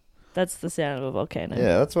 That's the sound of a volcano.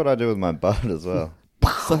 Yeah, that's what I do with my butt as well.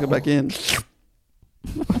 Suck it back in.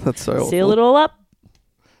 That's so awful. Seal it all up.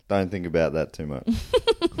 Don't think about that too much.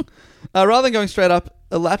 Rather than going straight up,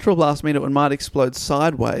 a lateral blast mean it might explode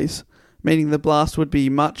sideways, meaning the blast would be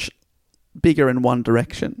much bigger in one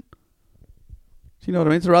direction. Do you know what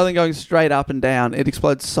I mean? So rather than going straight up and down, it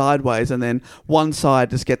explodes sideways, and then one side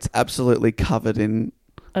just gets absolutely covered in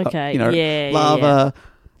lava,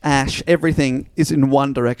 ash, everything is in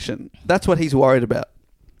one direction. That's what he's worried about.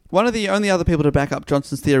 One of the only other people to back up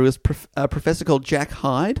Johnson's theory was a professor called Jack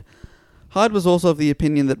Hyde. Hyde was also of the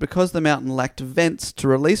opinion that because the mountain lacked vents to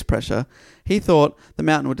release pressure, he thought the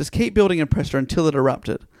mountain would just keep building in pressure until it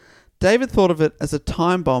erupted. David thought of it as a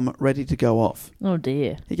time bomb ready to go off. Oh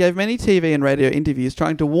dear. He gave many TV and radio interviews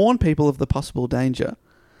trying to warn people of the possible danger.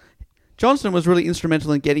 Johnston was really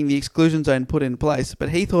instrumental in getting the exclusion zone put in place, but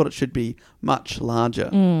he thought it should be much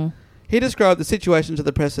larger. He described the situation to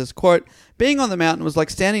the press as, quote, being on the mountain was like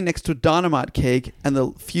standing next to a dynamite keg and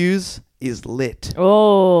the fuse is lit.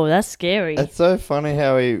 Oh, that's scary. It's so funny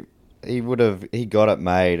how he got it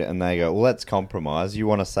made and they go, well, let's compromise. You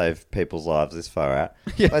want to save people's lives this far out.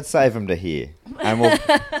 Yeah. Let's save them to here. And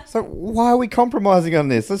so why are we compromising on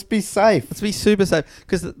this? Let's be safe. Let's be super safe.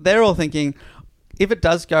 Because they're all thinking, if it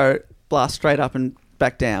does go blast straight up and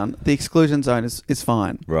back down, the exclusion zone is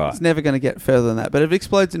fine. Right. It's never going to get further than that. But if it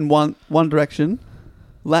explodes in one direction,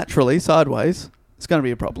 laterally, sideways, it's going to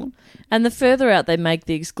be a problem. And the further out they make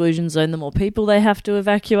the exclusion zone, the more people they have to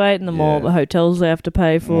evacuate and the more hotels they have to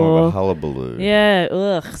pay for. More of a hullabaloo. Yeah,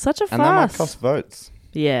 ugh, such a farce. And that might cost votes.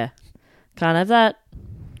 Yeah, can't have that.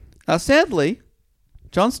 Sadly,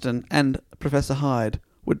 Johnston and Professor Hyde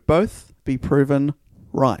would both be proven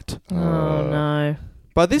right. Oh, no.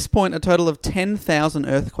 By this point, a total of 10,000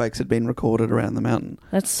 earthquakes had been recorded around the mountain.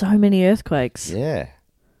 That's so many earthquakes. Yeah.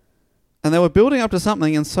 And they were building up to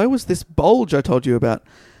something, and so was this bulge I told you about.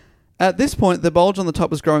 At this point, the bulge on the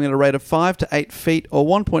top was growing at a rate of 5 to 8 feet or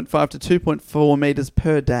 1.5 to 2.4 meters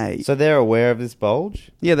per day. So they're aware of this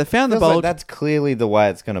bulge? Yeah, they found the Feels bulge. like that's clearly the way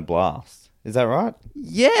it's going to blast. Is that right?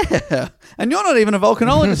 Yeah. And you're not even a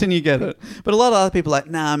volcanologist and you get it. But a lot of other people are like,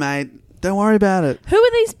 nah, mate, don't worry about it. Who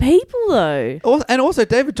are these people, though? And also,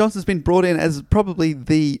 David Johnston's been brought in as probably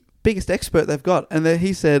the biggest expert they've got. And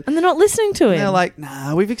he said... And they're not listening to him. They're like,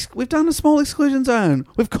 nah, we've done a small exclusion zone.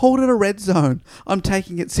 We've called it a red zone. I'm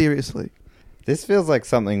taking it seriously. This feels like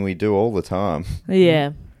something we do all the time.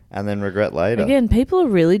 Yeah. And then regret later. Again, people are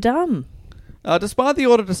really dumb. Despite the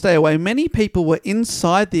order to stay away, many people were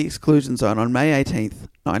inside the exclusion zone on May 18th,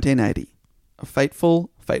 1980. A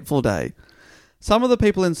fateful, fateful day. Some of the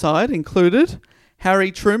people inside included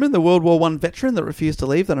Harry Truman, the World War I veteran that refused to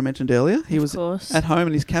leave that I mentioned earlier. He was at home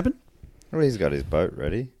in his cabin. Well, he's got his boat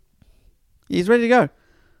ready. He's ready to go.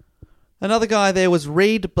 Another guy there was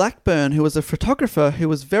Reed Blackburn, who was a photographer who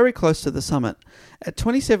was very close to the summit. At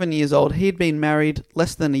 27 years old, he had been married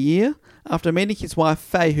less than a year after meeting his wife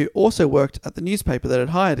Faye, who also worked at the newspaper that had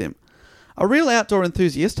hired him. A real outdoor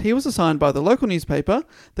enthusiast, he was assigned by the local newspaper,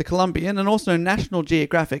 the Columbian, and also National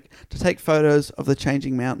Geographic to take photos of the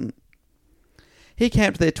changing mountain. He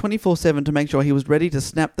camped there 24/7 to make sure he was ready to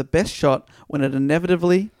snap the best shot when it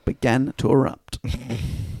inevitably began to erupt.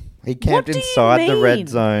 He camped What do you inside the red mean?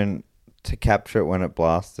 zone to capture it when it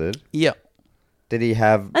blasted. Yep. Did he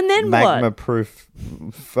have And then what? magma-proof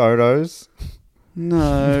photos?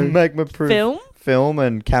 No. Magma-proof film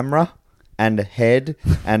and camera and head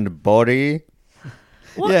and body.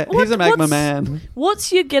 He's a magma man.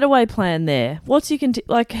 What's your getaway plan there? What's your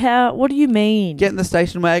what do you mean? Get in the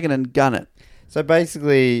station wagon and gun it. So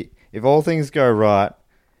basically, if all things go right,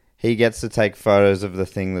 he gets to take photos of the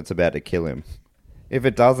thing that's about to kill him. If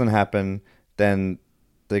it doesn't happen, then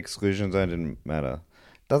the exclusion zone didn't matter.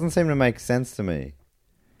 Doesn't seem to make sense to me.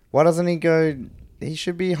 Why doesn't he go... He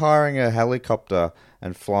should be hiring a helicopter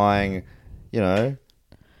and flying, Now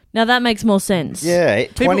that makes more sense. Yeah,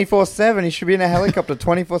 24/7. He should be in a helicopter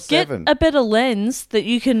 24/7. Get a better lens that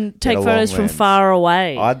you can take a long photos from lens. far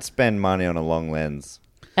away I'd spend money on a long lens.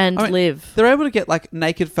 and live. They're able to get like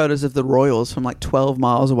naked photos of the royals from like 12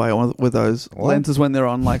 miles away with those lenses when they're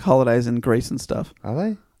on like holidays in Greece and stuff. Are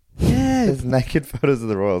they? Yeah. There's naked photos of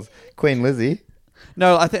the royals. Queen Lizzie.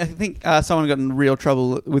 No, I think someone got in real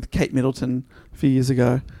trouble with Kate Middleton a few years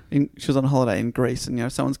ago. She was on holiday in Greece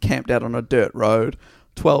and someone's camped out on a dirt road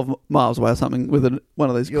 12 miles away or something with one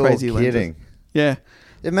of those You're crazy kidding. lenses. Yeah.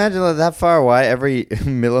 Imagine like that far away, every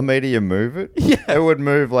millimeter you move it, it would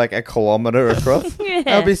move like a kilometer across. Yeah.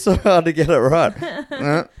 That'd be so hard to get it right.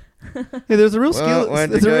 Yeah, there's a real skill.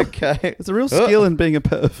 Where'd you There's a go, real, Kate? it's a real skill in being a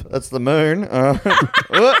perv. That's the moon.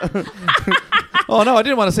 Oh no, I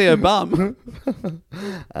didn't want to see her bum.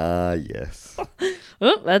 Yes.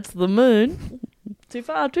 Oh, that's the moon. Too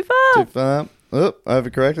far. Too far. Oh,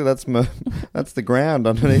 overcorrected. That's the ground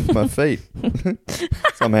underneath my feet.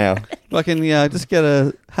 Somehow. I can just get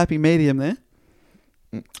a happy medium there.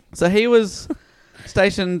 So he was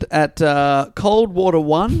stationed at Cold Water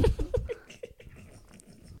 1.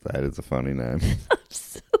 That is a funny name.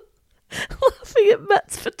 Laughing at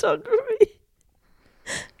Matt's photography.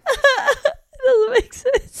 It doesn't make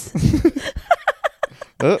sense.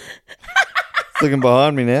 Oh, it's looking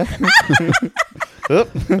behind me now. Oh.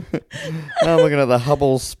 Now I'm looking at the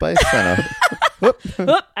Hubble Space Center.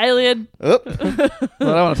 Oh, alien. Oh. Well, I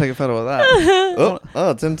don't want to take a photo of that.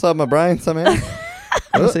 Oh, it's inside my brain somehow.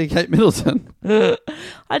 I see Kate Middleton.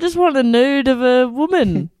 I just want a nude of a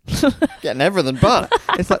woman. Getting everything but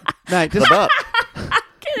It's like, mate, just, the butt.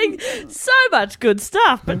 Getting so much good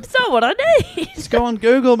stuff, but it's not what I need. just go on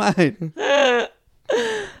Google, mate.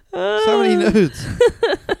 So many nudes.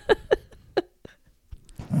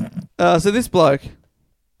 So this bloke,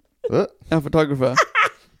 our photographer,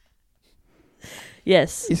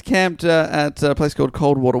 Yes. he's camped at a place called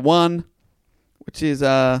Coldwater 1, which is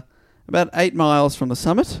about 8 miles from the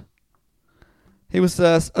summit. He was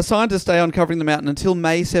assigned to stay on covering the mountain until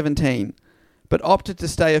May 17, but opted to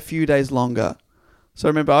stay a few days longer. So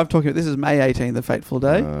remember, I'm talking about this is May 18, the fateful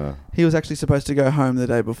day. He was actually supposed to go home the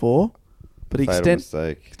day before, but he Fatal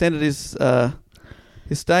mistake. extended his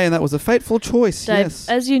stay, and that was a fateful choice. Dave, yes.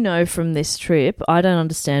 as you know from this trip, I don't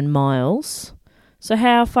understand miles. So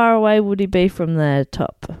how far away would he be from the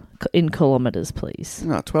top in kilometres, please?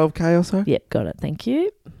 12k or so? Yep, got it. Thank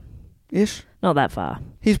you. Ish. Not that far.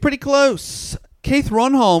 He's pretty close. Keith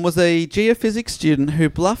Ronholm was a geophysics student who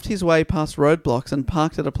bluffed his way past roadblocks and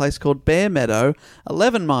parked at a place called Bear Meadow,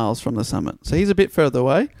 11 miles from the summit. So he's a bit further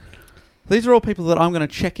away. These are all people that I'm going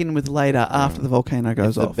to check in with later after the volcano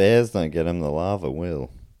goes If the off. bears don't get him, the lava will.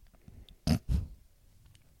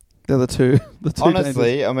 They're the two.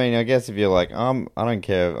 Honestly, I mean, I guess if you're like, I don't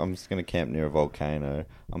care. I'm just going to camp near a volcano.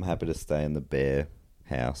 I'm happy to stay in the bear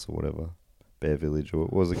house or whatever. Bear Village, or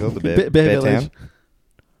what was it called? The Bear Village. Town?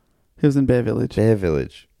 He was in Bear Village. Bear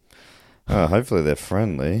Village. Oh, hopefully they're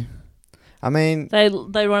friendly. I mean, They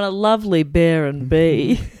run a lovely bear and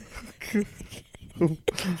bee.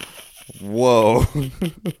 whoa. Does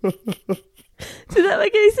that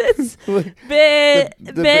make any sense? Bear,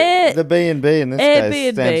 bear, The B and B in this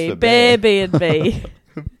case stands for bear, bear. B and B,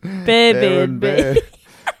 bear, B and bear. B.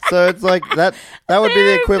 So it's like that would be the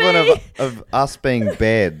Bear and equivalent of us being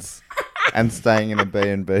beds and staying in a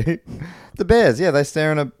B&B. The bears, yeah, they stay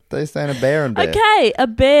in a bear and bear. Okay, a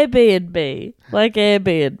bear B and B, like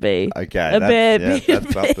Airbnb. Okay, a bear that's B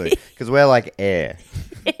and something. B. Because we're like air.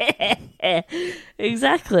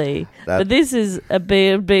 Exactly. That- But this is a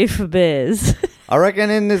B&B for bears. I reckon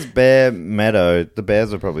in this bear meadow, the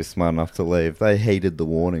bears are probably smart enough to leave. They heeded the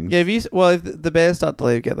warnings. Yeah, if the bears start to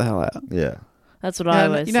leave, get the hell out. Yeah. That's what I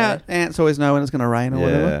always You know, say. how ants always know when it's going to rain or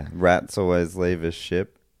whatever. Yeah. Rats always leave a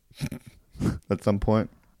ship at some point.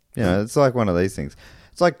 You know, it's like one of these things.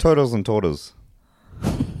 It's like turtles and tortoise.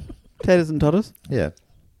 Taters and totters. Yeah.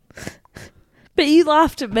 But you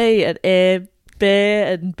laughed at me at air,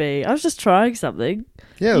 bear and bee. I was just trying something.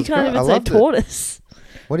 Yeah, it You was can't great. I even say loved it. tortoise.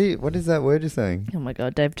 What is that word you're saying? Oh my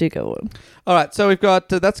God, Dave, do go on. All right, so we've got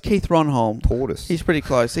that's Keith Ronholm. Tortoise. He's pretty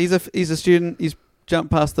close. He's a student. He's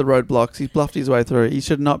jumped past the roadblocks. He's bluffed his way through. He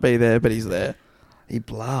should not be there, but he's there He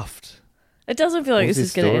bluffed. It doesn't feel like What's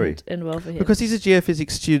this his is going story? to end well for him. because he's a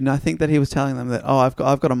geophysics student. I think that he was telling them that I've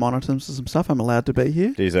got to monitor some stuff. I'm allowed to be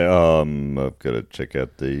here. Do you say, I've got to check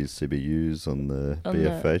out the CBUs on the On the-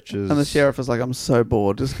 BFHs? And the sheriff was like, "I'm so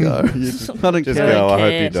bored. Just go. I don't Just care. go, I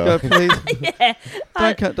hope you Just go, die. please. yeah.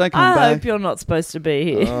 Don't come I back." hope you're not supposed to be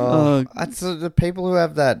here. Oh, that's the people who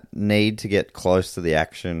have that need to get close to the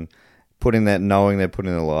action, knowing they're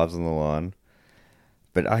putting their lives on the line.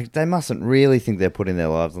 But they mustn't really think they're putting their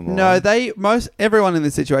lives on the line. Everyone in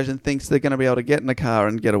this situation thinks they're going to be able to get in a car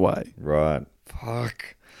and get away. Right.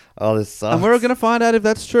 Fuck. Oh, this sucks. And we're going to find out if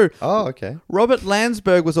that's true. Oh, okay. Robert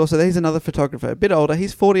Landsberg was also there. He's another photographer, a bit older.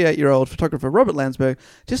 He's 48-year-old photographer Robert Landsberg,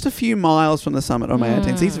 just a few miles from the summit on May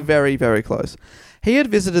 18th. So he's very, very close. He had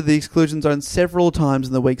visited the exclusion zone several times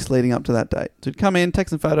in the weeks leading up to that date. So he'd come in, take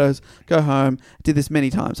some photos, go home, did this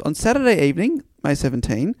many times. On Saturday evening, May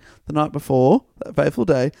 17, the night before, that fateful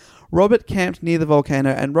day, Robert camped near the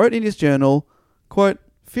volcano and wrote in his journal, quote,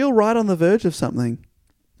 "Feel right on the verge of something,"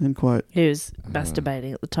 end quote. He was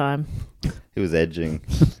masturbating at the time. He was edging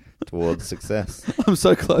towards success, I'm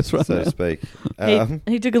so close right so now. to speak.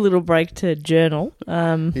 He took a little break to journal.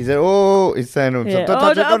 He said, he's saying to himself, Yeah. don't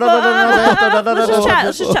touch it. Let's just chat.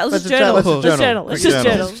 Let's just chat. Let's just journal. Let's just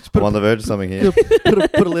journal. I'm on the verge of something here.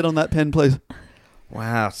 Put a lid on that pen, please.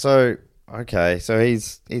 Wow. So, okay. So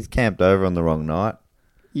he's camped over on the wrong night.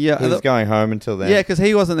 Yeah, He was going home until then. Yeah, because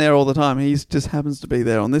he wasn't there all the time. He just happens to be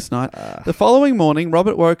there on this night. The following morning,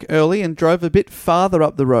 Robert woke early and drove a bit farther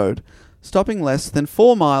up the road, stopping less than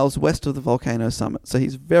 4 miles west of the volcano summit. So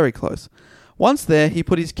he's very close. Once there, he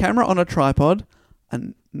put his camera on a tripod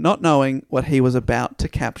and not knowing what he was about to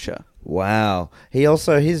capture. Wow.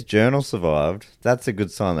 His journal survived. That's a good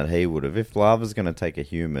sign that he would have. If lava's going to take a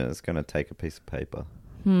human, it's going to take a piece of paper.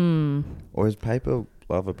 Or is paper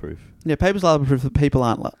lava proof? Yeah, paper's lava proof, but people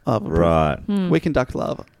aren't lava proof. Right. We conduct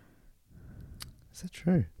lava. Is that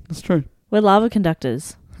true? That's true. We're lava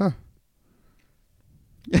conductors.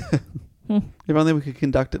 If only we could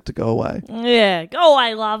conduct it to go away. Yeah, go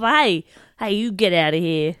away, lava. Hey, you get out of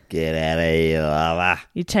here. Get out of here, lava.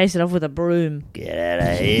 You chase it off with a broom. Get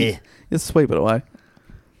out of here. Just sweep it away.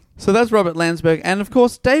 So that's Robert Landsberg. And, of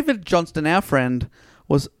course, David Johnston, our friend,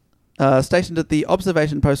 was stationed at the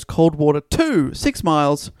observation post Coldwater 2, 6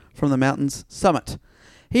 miles from the mountain's summit.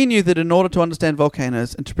 He knew that in order to understand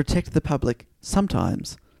volcanoes and to protect the public,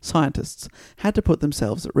 sometimes scientists had to put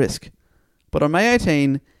themselves at risk. But on May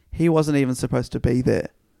 18, he wasn't even supposed to be there.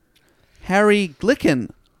 Harry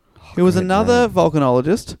Glicken, who was another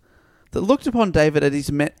volcanologist that looked upon David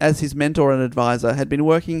as his mentor and advisor, had been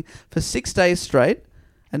working for 6 days straight,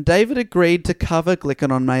 and David agreed to cover Glicken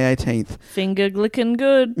on May 18th. Finger glicking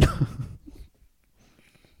good.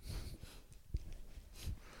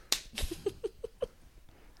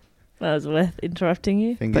 That was worth interrupting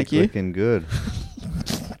you. Finger Thank you. clicking good.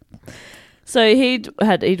 So he'd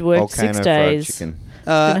worked 6 days. He's Chicken.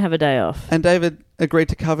 going to have a day off. And David agreed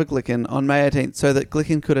to cover Glicken on May 18th so that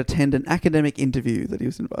Glicken could attend an academic interview that he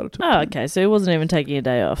was invited to. Oh, okay. So he wasn't even taking a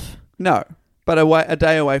day off. No, but a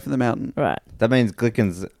day away from the mountain. Right. That means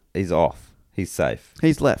he's off. He's safe.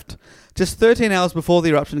 He's left. Just 13 hours before the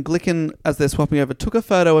eruption, Glicken, as they're swapping over, took a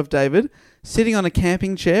photo of David sitting on a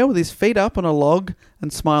camping chair with his feet up on a log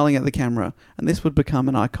and smiling at the camera. And this would become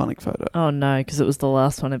an iconic photo. Oh, no, because it was the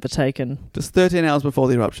last one ever taken. Just 13 hours before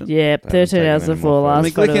the eruption. Yeah, They haven't 13 taken hours any before more last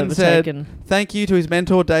photos. photo Glicken ever said, taken. Thank you to his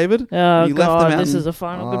mentor, David. Oh, He left the God, mountain. this is a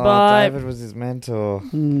final goodbye. David was his mentor.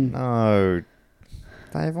 No.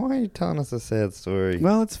 Dave, why are you telling us a sad story?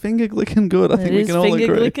 Well, it's finger Glicken good. I think It we is can all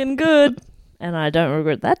finger agree. glicking good. And I don't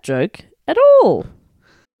regret that joke at all.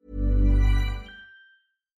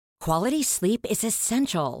 Quality sleep is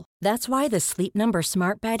essential. That's why the Sleep Number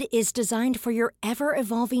Smart Bed is designed for your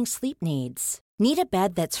ever-evolving sleep needs. Need a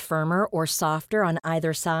bed that's firmer or softer on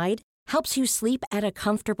either side? Helps you sleep at a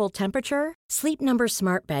comfortable temperature? Sleep Number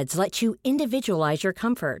Smart Beds let you individualize your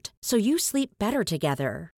comfort, so you sleep better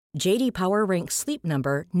together. JD Power ranks Sleep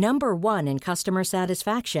Number number 1 in customer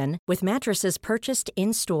satisfaction with mattresses purchased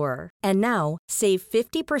in-store. And now, save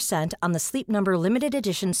 50% on the Sleep Number Limited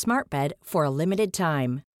Edition Smart Bed for a limited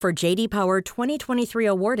time. For JD Power 2023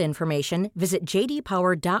 award information, visit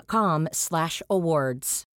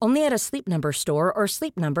jdpower.com/awards. Only at a Sleep Number store or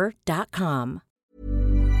sleepnumber.com.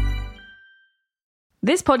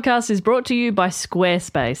 This podcast is brought to you by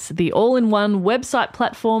Squarespace, the all-in-one website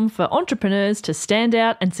platform for entrepreneurs to stand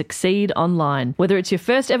out and succeed online. Whether it's your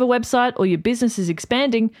first ever website or your business is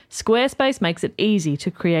expanding, Squarespace makes it easy to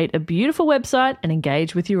create a beautiful website and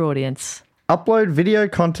engage with your audience. Upload video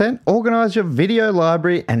content, organize your video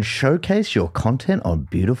library, and showcase your content on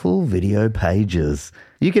beautiful video pages.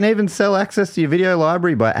 You can even sell access to your video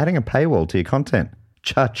library by adding a paywall to your content.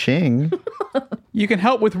 Cha-ching. You can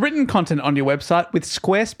help with written content on your website with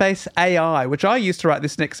Squarespace AI, which I use to write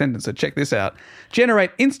this next sentence, so check this out.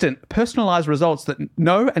 Generate instant, personalized results that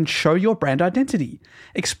know and show your brand identity.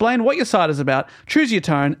 Explain what your site is about, choose your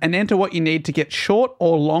tone, and enter what you need to get short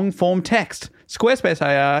or long-form text. Squarespace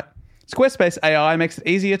AI makes it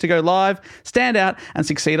easier to go live, stand out, and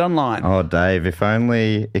succeed online. Oh, Dave, if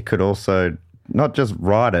only it could also not just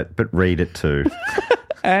write it, but read it too.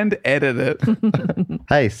 And edit it.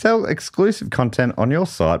 Hey, sell exclusive content on your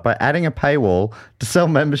site by adding a paywall to sell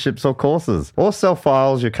memberships or courses, or sell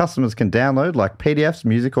files your customers can download like PDFs,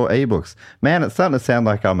 music, or ebooks. Man, it's starting to sound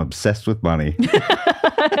like I'm obsessed with money.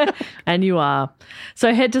 And you are.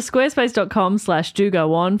 So head to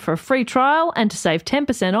squarespace.com/dogoon for a free trial and to save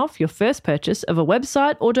 10% off your first purchase of a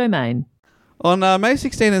website or domain. On May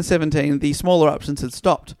 16 and 17, the small eruptions had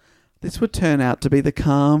stopped. This would turn out to be the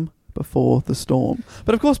calm before the storm.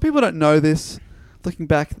 But of course, people don't know this. Looking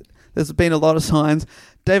back, there's been a lot of signs.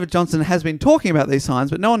 David Johnston has been talking about these signs,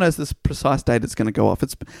 but no one knows this precise date it's going to go off.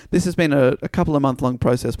 This has been a couple of month-long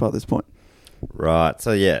process by this point. Right,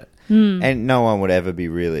 so yeah. And no one would ever be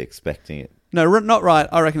really expecting it. No, not right.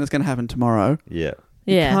 I reckon it's going to happen tomorrow. Yeah.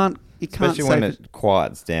 Yeah. You can't Especially say when it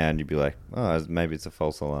quiets down, you'd be like, oh, maybe it's a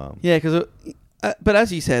false alarm. Yeah, because... but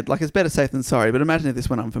as you said, like, it's better safe than sorry. But imagine if this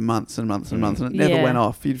went on for months and months and months and it never Yeah. went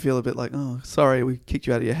off. You'd feel a bit like, oh, sorry, we kicked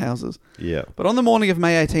you out of your houses. Yeah. But on the morning of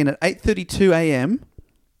May 18 at 8:32 a.m.,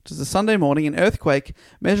 which is a Sunday morning, an earthquake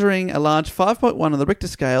measuring a large 5.1 on the Richter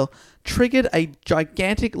scale triggered a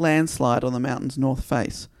gigantic landslide on the mountain's north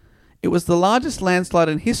face. It was the largest landslide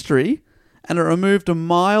in history, and it removed a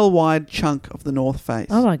mile-wide chunk of the north face.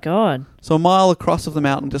 Oh, my God. So a mile across of the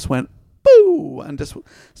mountain just went boo and just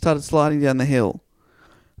started sliding down the hill.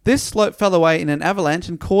 This slope fell away in an avalanche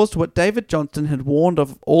and caused what David Johnston had warned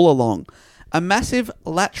of all along, A massive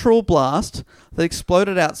lateral blast that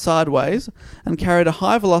exploded out sideways and carried a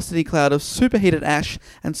high-velocity cloud of superheated ash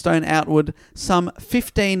and stone outward some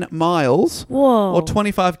 15 miles Whoa. or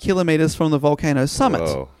 25 kilometres from the volcano's summit,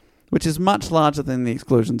 Whoa. which is much larger than the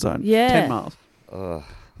exclusion zone. Yeah. 10 miles.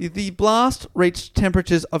 The blast reached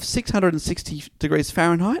temperatures of 660 degrees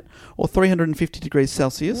Fahrenheit or 350 degrees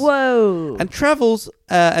Celsius. Whoa. And travelled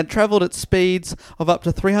at speeds of up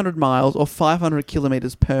to 300 miles or 500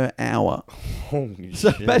 kilometres per hour. Holy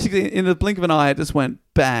So shit. basically, in the blink of an eye, it just went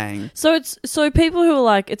bang. So people who are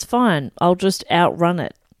like, it's fine, I'll just outrun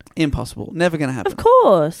it. Impossible. Never going to happen. Of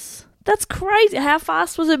course. That's crazy. How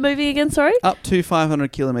fast was it moving again, sorry? Up to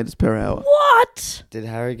 500 kilometres per hour. What? Did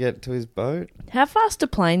Harry get to his boat? How fast do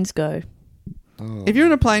planes go? If you're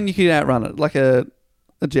in a plane, you could outrun it like a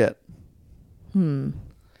jet.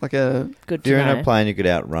 Like a... Good If to you're in know. a plane, you could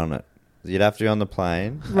outrun it. You'd have to be on the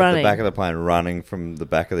plane, at Running. the back of the plane, running from the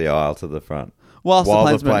back of the aisle to the front. While the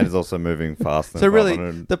plane's plane moving. is also moving faster. So really,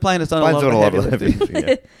 the plane has done plane's a doing lot of heavy lifting. lifting.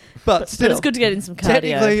 Yeah. But still, But it's good to get in some cardio.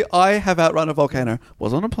 technically, I have outrun a volcano.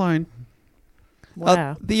 Was on a plane.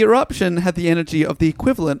 Wow. The eruption had the energy of the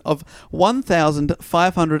equivalent of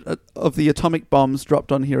 1,500 of the atomic bombs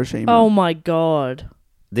dropped on Hiroshima. Oh my God.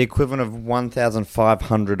 The equivalent of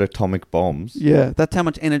 1,500 atomic bombs. Yeah, that's how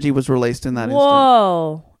much energy was released in that instant.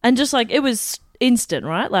 Whoa. And just like, it was instant,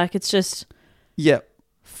 right? Like, it's just, Yep.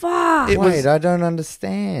 fuck. It was- I don't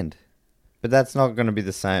understand. But that's not going to be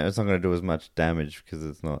the same. It's not going to do as much damage because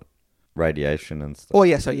it's not radiation and stuff. Oh,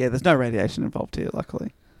 yeah, so yeah, there's no radiation involved here,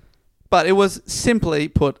 luckily. But it was, simply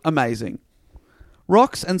put, amazing.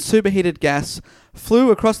 Rocks and superheated gas flew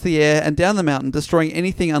across the air and down the mountain, destroying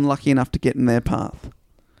anything unlucky enough to get in their path.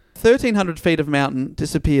 1,300 feet of mountain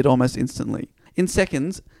disappeared almost instantly. In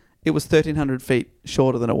seconds, it was 1,300 feet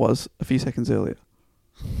shorter than it was a few seconds earlier.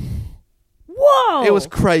 Whoa. It was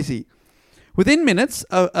crazy. Within minutes,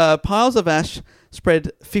 piles of ash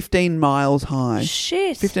spread 15 miles high.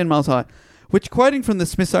 Shit. 15 miles high. Which, quoting from the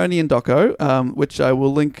Smithsonian doco, which I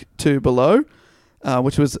will link to below,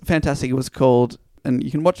 which was fantastic. It was called, and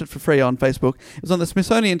you can watch it for free on Facebook. It was on the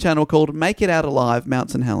Smithsonian channel called Make It Out Alive,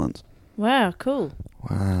 Mount St. Helens. Wow, cool.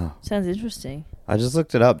 Wow. Sounds interesting. I just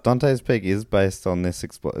looked it up. Dante's Peak is based on this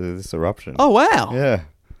this eruption. Oh, wow. Yeah.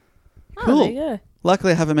 Cool. Oh, there you go.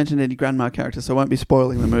 Luckily, I haven't mentioned any grandma characters, so I won't be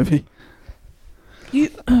spoiling the movie. You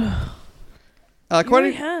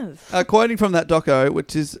Quoting, have. quoting from that doco,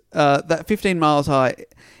 which is that 15 miles high,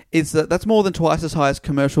 is that's more than twice as high as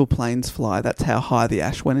commercial planes fly. That's how high the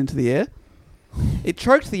ash went into the air. It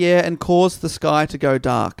choked the air and caused the sky to go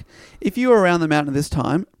dark. If you were around the mountain at this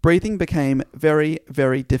time, breathing became very,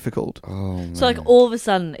 very difficult. Oh, man. So, like, all of a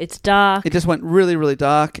sudden, it's dark. It just went really, really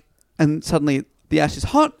dark, and suddenly the ash is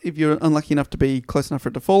hot. If you're unlucky enough to be close enough for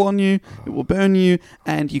it to fall on you, it will burn you,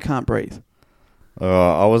 and you can't breathe.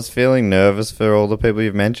 I was feeling nervous for all the people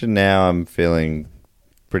you've mentioned. Now I'm feeling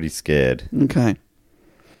pretty scared. Okay.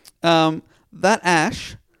 That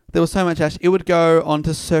ash, there was so much ash, it would go on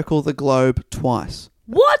to circle the globe twice.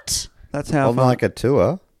 What? That's how On far. like a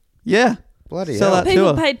tour. Yeah. Bloody Sell hell. that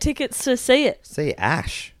People tour. paid tickets to see it. See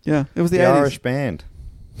Ash. Yeah, it was the The 80s. Irish band.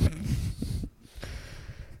 It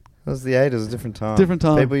was the 80s. It was a different time. Different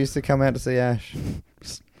time. People used to come out to see Ash.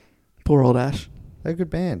 Poor old Ash. They're a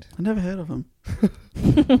good band. I never heard of him.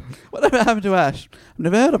 Whatever happened to Ash? I've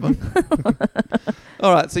never heard of him.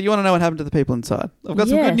 All right, so you want to know what happened to the people inside? I've got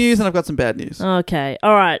some Yes. good news and I've got some bad news. Okay.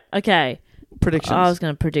 All right. Okay. Predictions. I was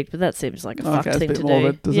going to predict, but that seems like a Okay, fucked it's a thing bit to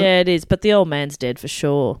morbid, do. does Yeah, it is. But the old man's dead for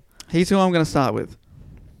sure. Here's who I'm going to start with.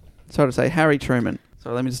 Sorry to say, Harry Truman.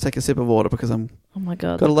 So let me just take a sip of water because I'm Oh my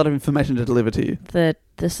God. got a lot of information to deliver to you.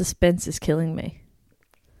 The suspense is killing me.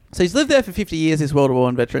 So he's lived there for 50 years, this World War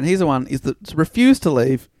I veteran. He's the one is that refused to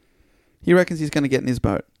leave. He reckons he's going to get in his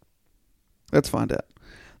boat. Let's find out.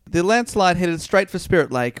 The landslide headed straight for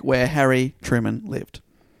Spirit Lake, where Harry Truman lived.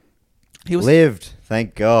 He was Lived.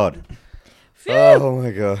 Thank God. Oh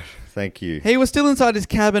my God. Thank you. He was still inside his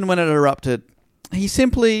cabin when it erupted. He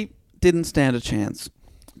simply didn't stand a chance.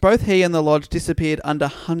 Both he and the lodge disappeared under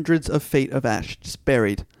hundreds of feet of ash, just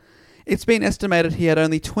buried. It's been estimated he had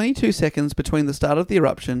only 22 seconds between the start of the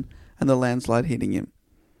eruption and the landslide hitting him.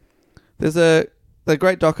 There's the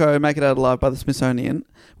great doco, Make It Out Alive, by the Smithsonian,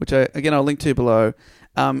 which I'll link to below.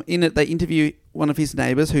 In it, they interview one of his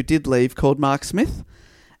neighbours who did leave, called Mark Smith.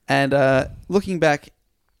 And looking back,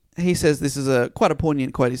 he says this is quite a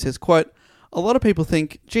poignant quote. He says, quote, "A lot of people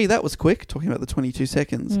think, gee, that was quick," talking about the 22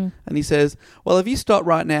 seconds. And he says, well, if you stop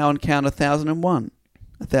right now and count 1,001,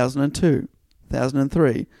 1,002,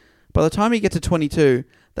 1,003, by the time you get to 22,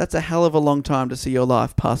 that's a hell of a long time to see your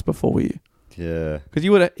life pass before you. Yeah. Because he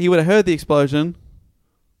would have heard the explosion,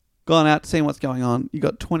 gone out, seen what's going on. You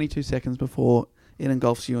got 22 seconds before it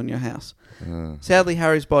engulfs you in your house. Sadly,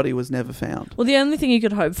 Harry's body was never found. Well, the only thing you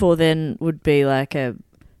could hope for then would be like a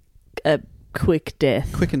quick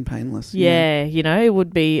death. Quick and painless. Yeah, you know, it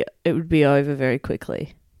would be over very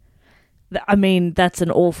quickly. I mean, that's an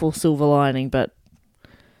awful silver lining, but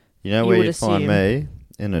You know You where would you'd find assume. me?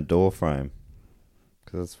 In a door frame.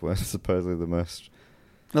 Because that's where supposedly the most...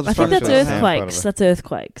 Another I think that's structure. earthquakes. That's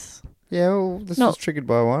earthquakes. Yeah, well, this No. was triggered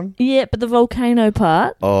by one. Yeah, but the volcano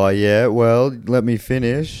part. Oh, yeah, well, let me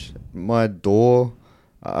finish. My doorway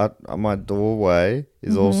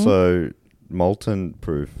is also molten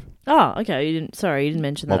proof. Oh, okay. You didn't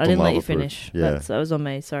mention that. I didn't let you Molten lava proof. finish. Yeah. That was on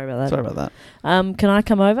me. Sorry about that. Sorry about that. Can I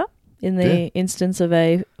come over in the Yeah. instance of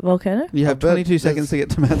a volcano? You have I bet 22 seconds to get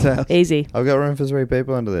to Matt's house. Easy. I've got room for 3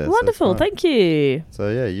 people under there. so it's Wonderful. fine. Thank you. So,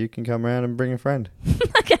 yeah, you can come around and bring a friend.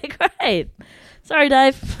 Okay, great. Sorry,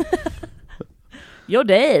 Dave. You're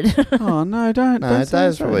dead. Oh, no, don't. No, don't say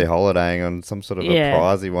Dave's so. probably holidaying on some sort of Yeah. a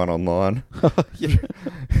prizey one online. He's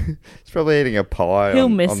probably eating a pie He'll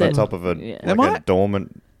on miss the it. top of a, Yeah. like Am a I-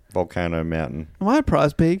 dormant volcano mountain. Am I a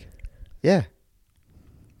prize pig? Yeah.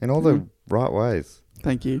 In all the right ways.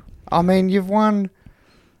 Thank you. I mean, you've won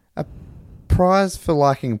a prize for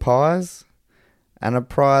liking pies and a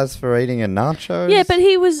prize for eating a nachos. Yeah, but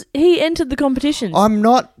he entered the competition. I'm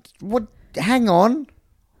not... What? Hang on.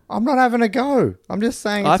 I'm not having a go. I'm just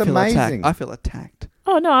saying it's I feel amazing. attacked. I feel attacked.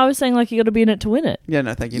 Oh no, I was saying like you got to be in it to win it. Yeah,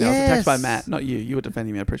 no, thank you. No, I was attacked by Yes. Matt, not you. You were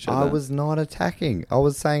defending me. I appreciate I that. was not attacking. I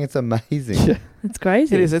was saying it's amazing. Yeah. It's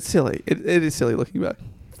crazy. It is. It's silly. It is silly looking back.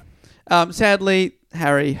 Sadly,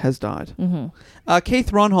 Harry has died. Mm-hmm.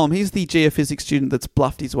 Keith Ronholm, he's the geophysics student that's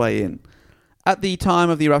bluffed his way in. At the time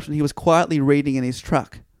of the eruption, he was quietly reading in his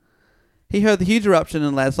truck. He heard the huge eruption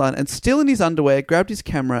and landslide and still in his underwear, grabbed his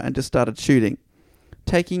camera and just started shooting,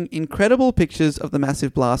 taking incredible pictures of the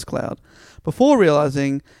massive blast cloud before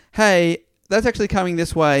realizing, hey, that's actually coming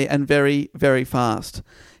this way and very, very fast.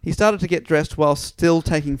 He started to get dressed while still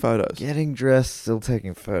taking photos. Getting dressed, still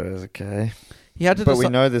taking photos, okay. He had to But we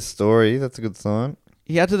know this story. That's a good sign.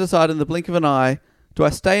 He had to decide in the blink of an eye, do I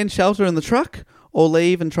stay in shelter in the truck or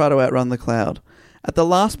leave and try to outrun the cloud? At the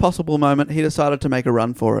last possible moment, he decided to make a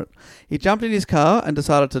run for it. He jumped in his car and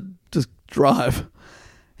decided to just drive.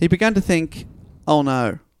 He began to think, oh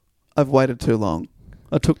no, I've waited too long.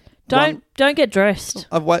 I took Don't get dressed.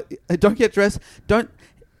 Don't get dressed. Don't.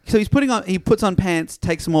 So he puts on pants,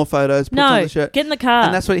 takes some more photos, puts on No, the shirt. get in the car.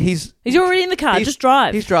 And that's what he's already in the car. Just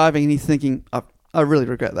drive. He's driving and he's thinking, I really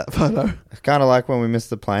regret that photo. It's kind of like when we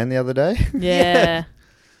missed the plane the other day. Yeah.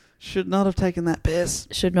 Should not have taken that piss.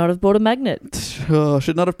 Should not have bought a magnet. Oh,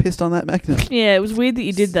 should not have pissed on that magnet. Yeah, it was weird that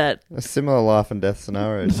you did that. A similar life and death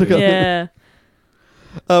scenario. Yeah.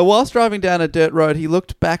 Whilst driving down a dirt road, he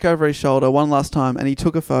looked back over his shoulder one last time and he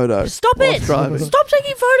took a photo. Stop whilst it! driving. Stop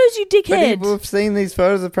taking photos, you But dickhead. people have seen these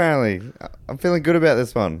photos apparently. I'm feeling good about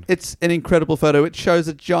this one. It's an incredible photo. It shows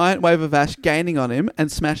a giant wave of ash gaining on him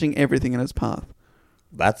and smashing everything in its path.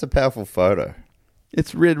 That's a powerful photo.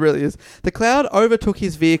 It really is. The cloud overtook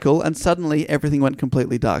his vehicle and suddenly everything went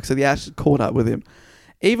completely dark. So the ash caught up with him.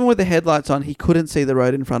 Even with the headlights on, he couldn't see the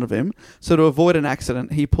road in front of him. So to avoid an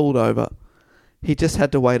accident, he pulled over. He just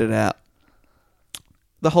had to wait it out.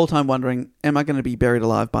 The whole time wondering, am I going to be buried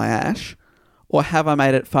alive by ash? Or have I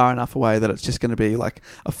made it far enough away that it's just going to be like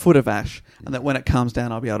a foot of ash and that when it calms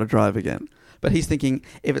down, I'll be able to drive again? But he's thinking,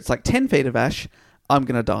 if it's like 10 feet of ash, I'm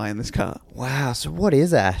going to die in this car. Wow, so what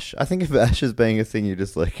is ash? I think of ash as being a thing you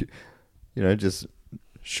just like, just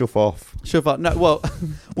shoof off. Shoof off. No, well,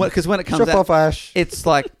 because when it comes Shoof out, off ash. it's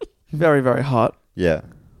like very, very hot. Yeah.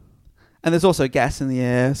 And there's also gas in the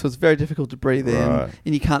air, so it's very difficult to breathe in. Right.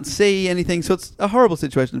 And you can't see anything, so it's a horrible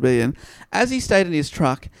situation to be in. As he stayed in his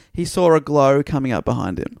truck, he saw a glow coming up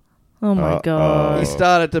behind him. Oh my God. He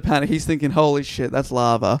started to panic. He's thinking, holy shit, that's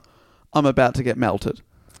lava. I'm about to get melted.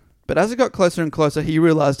 But as it got closer and closer, he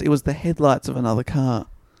realised it was the headlights of another car.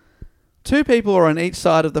 2 people were on each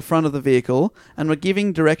side of the front of the vehicle and were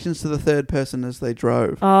giving directions to the third person as they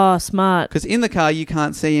drove. Oh, smart. Because in the car, you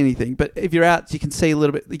can't see anything. But if you're out, you can see a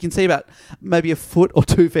little bit. You can see about maybe a foot or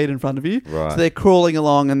 2 feet in front of you. Right. So they're crawling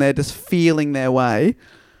along and they're just feeling their way.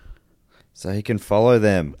 So he can follow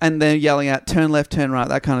them. And they're yelling out, turn left, turn right,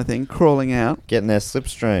 that kind of thing, crawling out. Getting their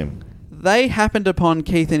slipstream. They happened upon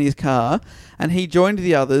Keith in his car and he joined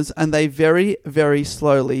the others and they very, very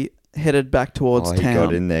slowly headed back towards He town.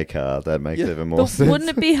 got in their car. That makes even more But sense. wouldn't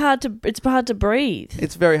it be hard to... It's hard to breathe.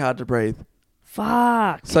 It's very hard to breathe.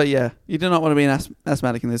 Fuck. So yeah, you do not want to be an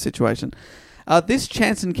asthmatic in this situation. This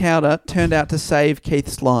chance encounter turned out to save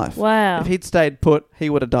Keith's life. Wow. If he'd stayed put, he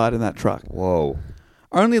would have died in that truck. Whoa.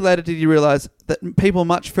 Only later did he realise that people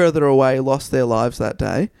much further away lost their lives that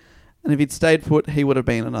day, and if he'd stayed put, he would have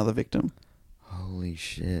been another victim. Holy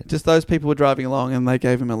shit. Just those people were driving along and they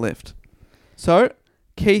gave him a lift. So,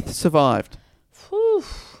 Keith survived. Whew.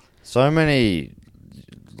 So many,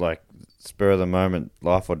 like, spur-of-the-moment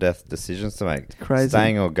life or death decisions to make. Crazy.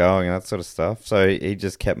 Staying or going and that sort of stuff. So he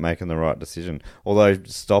just kept making the right decision. Although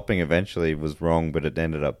stopping eventually was wrong, but it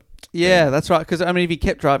ended up... Yeah, that's right. Because, I mean, if he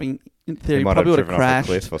kept driving, in theory, he might probably have would have driven off a crashed.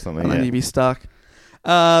 cliff or something, and then yeah. he'd be stuck.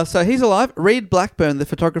 So he's alive. Reed Blackburn, the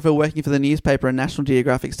photographer working for the newspaper and National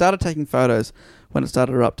Geographic, started taking photos when it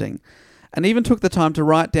started erupting, and even took the time to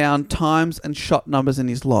write down times and shot numbers in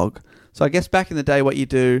his log. So I guess back in the day, what you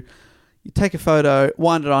do, you take a photo,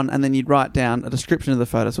 wind it on, and then you'd write down a description of the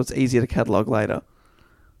photo, so it's easier to catalogue later.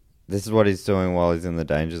 This is what he's doing while he's in the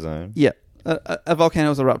danger zone. Yeah, a volcano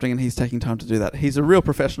was erupting, and he's taking time to do that. He's a real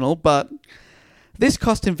professional, but this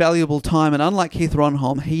cost him valuable time, and unlike Keith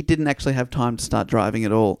Ronholm, he didn't actually have time to start driving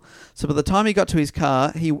at all. So by the time he got to his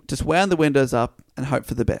car, he just wound the windows up and hoped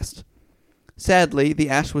for the best. Sadly, the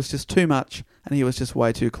ash was just too much, and he was just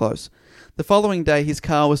way too close. The following day, his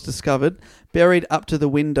car was discovered, buried up to the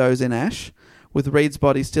windows in ash, with Reed's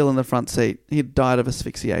body still in the front seat. He had died of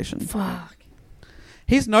asphyxiation. Fuck.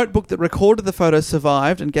 His notebook that recorded the photos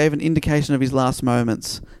survived and gave an indication of his last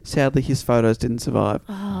moments. Sadly, his photos didn't survive.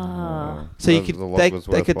 Ah. So you The could log they was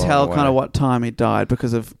could worth tell blowing kind of away. what time he died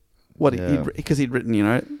because of what Yeah. he'd written,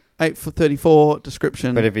 8:34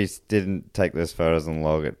 description. But if he didn't take those photos and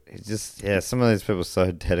log it, it's just, some of these people are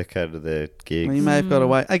so dedicated to their gigs. Well, you may have got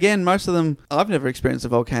away. Again, most of them, I've never experienced a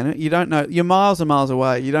volcano. You don't know. You're miles and miles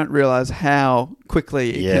away. You don't realise how quickly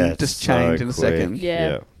it can it's just so change in a quick. second.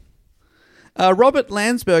 Yeah. Robert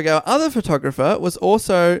Landsberg, our other photographer, was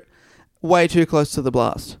also way too close to the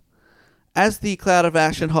blast. As the cloud of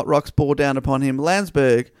ash and hot rocks bore down upon him,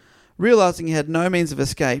 Landsberg, realising he had no means of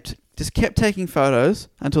escape, just kept taking photos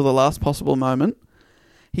until the last possible moment.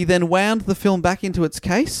 He then wound the film back into its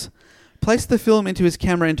case, placed the film into his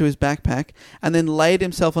camera into his backpack, and then laid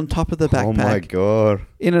himself on top of the backpack Oh my God.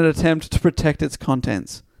 in an attempt to protect its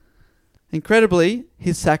contents. Incredibly,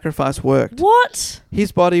 his sacrifice worked. What?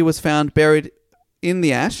 His body was found buried in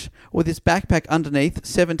the ash with his backpack underneath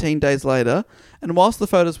 17 days later, and whilst the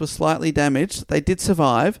photos were slightly damaged, they did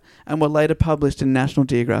survive and were later published in National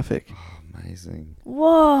Geographic. Amazing.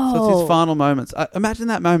 Whoa. So it's his final moments. Imagine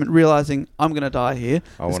that moment, realising, I'm going to die here.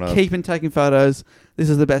 Just keeping taking photos. This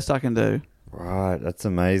is the best I can do. Right, that's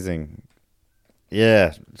amazing.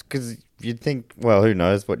 Yeah, because you'd think, well, who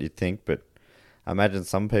knows what you'd think, but I imagine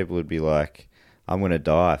some people would be like, I'm going to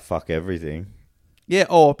die, fuck everything. Yeah,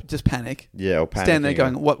 or just panic. Yeah, or panicking. Stand there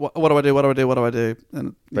going, what do I do, what do I do, what do I do?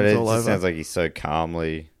 And But it's it all just over. sounds like he's so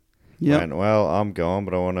calmly Yep. went, well, I'm gone,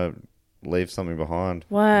 but I want to leave something behind.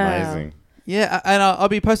 Wow. Amazing. Yeah, and I'll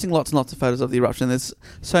be posting lots and lots of photos of the eruption. There's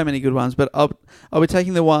so many good ones, but I'll be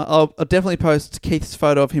taking the one. I'll definitely post Keith's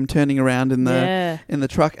photo of him turning around in the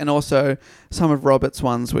truck, and also some of Robert's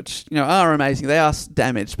ones, which are amazing. They are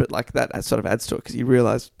damaged, but like that sort of adds to it because you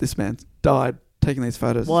realise this man died taking these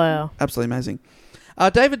photos. Wow. Absolutely amazing.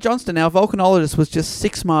 David Johnston, our volcanologist, was just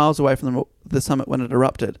 6 miles away from the summit when it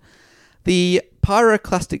erupted. The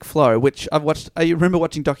pyroclastic flow, which I've watched, I remember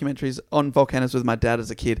watching documentaries on volcanoes with my dad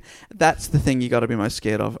as a kid. That's the thing you got to be most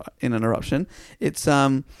scared of in an eruption. It's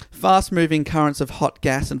fast-moving currents of hot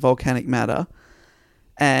gas and volcanic matter,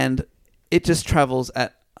 and it just travels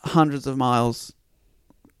at hundreds of miles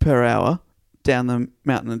per hour down the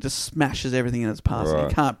mountain and just smashes everything in its path. So you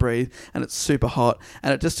Right. can't breathe, and it's super hot,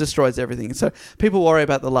 and it just destroys everything. So people worry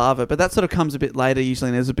about the lava, but that sort of comes a bit later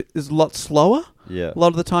usually, and is a lot slower. Yeah. A lot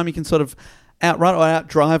of the time you can sort of outrun or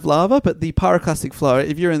outdrive lava, but the pyroclastic flow,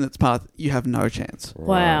 if you're in its path, you have no chance.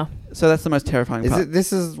 Wow. So that's the most terrifying part.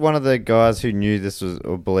 This is one of the guys who knew this was,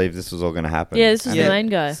 or believed this was all going to happen. Yeah, this is the main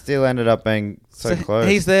guy. Still ended up being so close.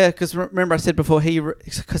 He's there because remember I said before,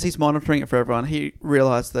 because he's monitoring it for everyone, he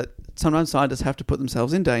realised that sometimes scientists have to put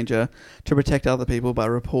themselves in danger to protect other people by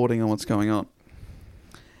reporting on what's going on.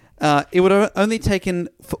 It would have only taken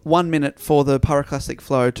 1 minute for the pyroclastic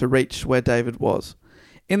flow to reach where David was.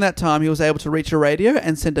 In that time, he was able to reach a radio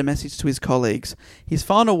and send a message to his colleagues. His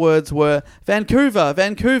final words were, "Vancouver,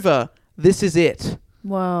 Vancouver, this is it."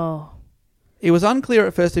 Wow. It was unclear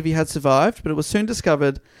at first if he had survived, but it was soon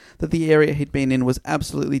discovered that the area he'd been in was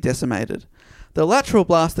absolutely decimated. The lateral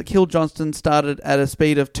blast that killed Johnston started at a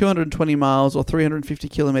speed of 220 miles or 350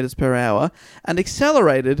 kilometres per hour and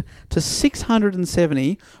accelerated to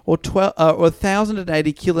 670 or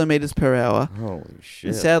 1,080 kilometres per hour. Holy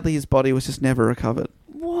shit. And sadly, his body was just never recovered.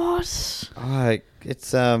 What?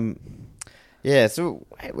 It's yeah. So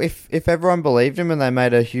if everyone believed him and they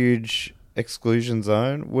made a huge exclusion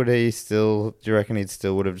zone, do you reckon he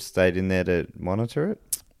still would have stayed in there to monitor it?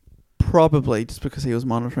 Probably, just because he was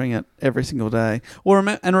monitoring it every single day.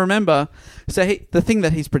 Remember, so the thing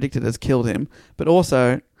that he's predicted has killed him, but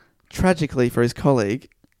also, tragically for his colleague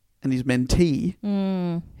and his mentee,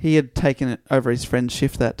 he had taken it over his friend's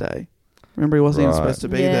shift that day. Remember, he wasn't even supposed to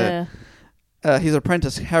be there. His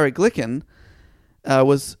apprentice, Harry Glicken,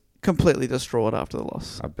 was completely distraught after the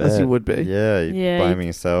loss. I bet. As he would be. Yeah, you're blaming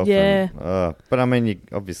yourself. Yeah. But I mean,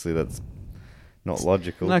 obviously that's not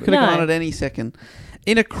logical. No, could have gone at any second.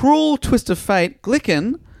 In a cruel twist of fate,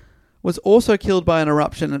 Glicken was also killed by an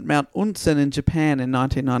eruption at Mount Unsen in Japan in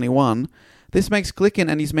 1991. This makes Glicken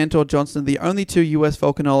and his mentor Johnston the only two US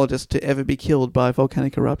volcanologists to ever be killed by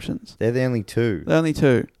volcanic eruptions. They're the only two. The only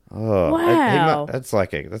two. Oh, Wow. that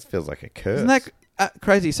feels like a curse. Isn't that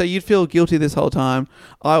crazy? So you'd feel guilty this whole time.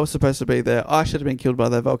 I was supposed to be there. I should have been killed by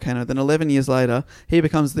that volcano. Then 11 years later, he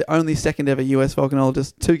becomes the only second ever US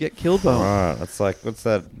volcanologist to get killed by one. Right. That's like, what's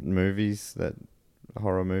that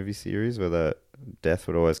horror movie series where the death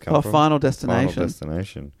would always come from? Final Destination. Final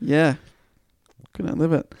Destination. Yeah. Couldn't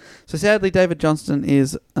live it. So sadly, David Johnston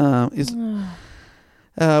is one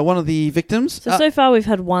of the victims. So far we've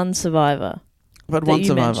had one survivor. We've had that one you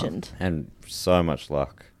survivor. mentioned. And so much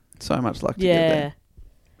luck. So much luck to get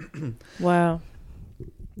there. Wow.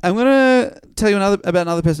 I'm going to tell you about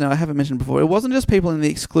another person I haven't mentioned before. It wasn't just people in the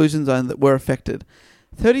exclusion zone that were affected.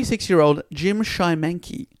 36-year-old Jim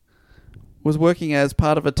Szymanski was working as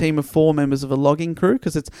part of a team of 4 members of a logging crew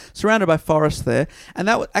because it's surrounded by forest there. And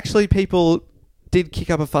that actually people did kick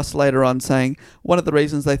up a fuss later on saying one of the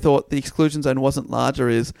reasons they thought the exclusion zone wasn't larger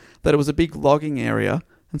is that it was a big logging area.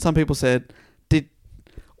 And some people said,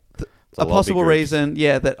 a possible reason,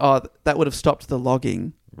 that would have stopped the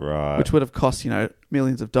logging. Right. Which would have cost,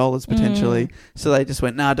 millions of dollars potentially. So they just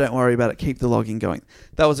went, don't worry about it. Keep the logging going.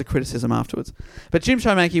 That was a criticism afterwards. But Jim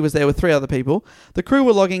Szymanski was there with 3 other people. The crew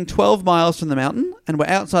were logging 12 miles from the mountain and were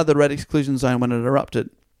outside the red exclusion zone when it erupted.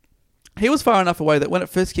 He was far enough away that when it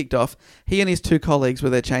first kicked off, he and his 2 colleagues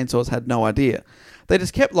with their chainsaws had no idea. They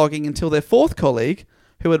just kept logging until their 4th colleague,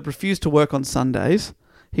 who had refused to work on Sundays,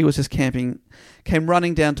 he was just camping, came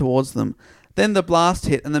running down towards them. Then the blast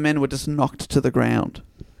hit and the men were just knocked to the ground.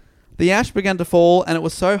 The ash began to fall, and it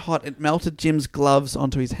was so hot it melted Jim's gloves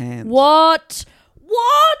onto his hands. What?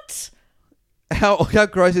 How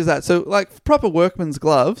gross is that? So, like, proper workman's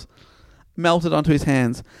gloves melted onto his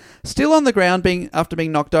hands. Still on the ground, after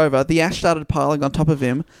being knocked over, the ash started piling on top of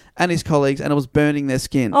him and his colleagues, and it was burning their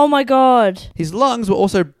skin. Oh, my God. His lungs were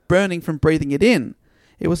also burning from breathing it in.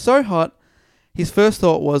 It was so hot, his first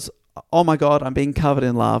thought was, oh, my God, I'm being covered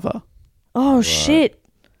in lava. Oh, shit.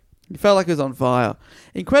 He felt like he was on fire.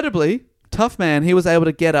 Incredibly, tough man, he was able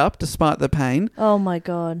to get up despite the pain. Oh, my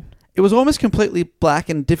God. It was almost completely black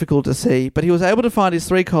and difficult to see, but he was able to find his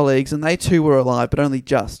 3 colleagues, and they too were alive, but only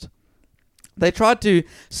just. They tried to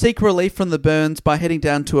seek relief from the burns by heading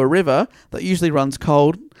down to a river that usually runs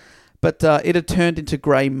cold, but it had turned into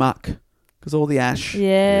grey muck because all the ash.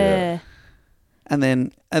 Yeah. And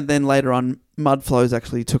then later on, mud flows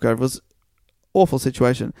actually took over. It was an awful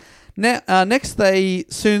situation. Now, next, they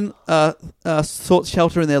soon sought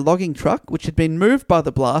shelter in their logging truck, which had been moved by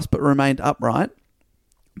the blast but remained upright.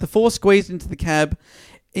 The 4 squeezed into the cab,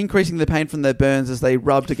 increasing the pain from their burns as they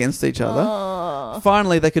rubbed against each other. Oh.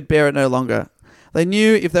 Finally, they could bear it no longer. They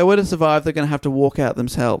knew if they were to survive, they're going to have to walk out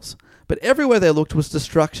themselves. But everywhere they looked was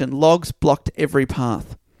destruction. Logs blocked every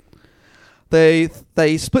path. They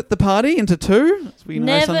split the party into 2.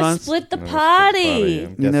 Never split the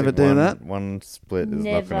party. You never do that. One split is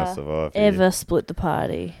not going to survive. Ever split the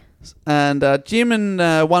party. And Jim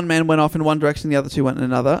and one man went off in one direction, the other 2 went in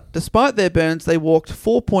another. Despite their burns, they walked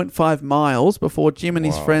 4.5 miles before Jim and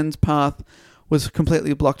his friend's path was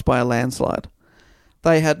completely blocked by a landslide.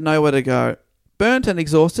 They had nowhere to go. Burnt and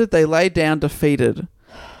exhausted, they lay down defeated.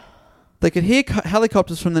 They could hear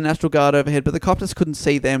helicopters from the National Guard overhead, but the copters couldn't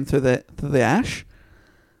see them through the ash.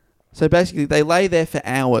 So basically, they lay there for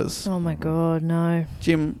hours. Oh, my God, no.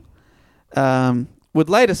 Jim would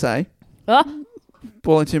later say,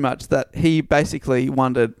 boiling too much, that he basically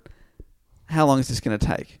wondered, how long is this going to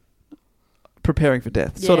take? Preparing for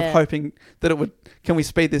death. Sort of hoping that can we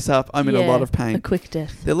speed this up? I'm in a lot of pain. A quick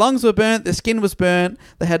death. Their lungs were burnt, their skin was burnt,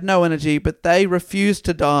 they had no energy, but they refused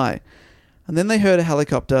to die. And then they heard a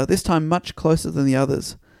helicopter, this time much closer than the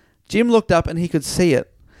others. Jim looked up and he could see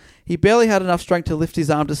it. He barely had enough strength to lift his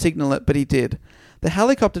arm to signal it, but he did. The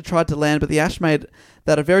helicopter tried to land, but the ash made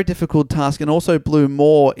that a very difficult task and also blew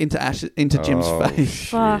more into Jim's face.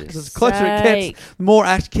 Fuck's As closer it gets, the more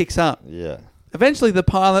ash kicks up. Yeah. Eventually, the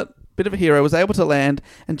pilot, bit of a hero, was able to land,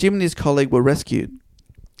 and Jim and his colleague were rescued.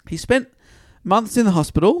 He spent months in the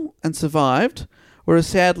hospital and survived, whereas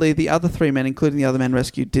sadly the other 3 men, including the other man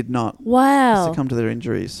rescued, did not succumb to their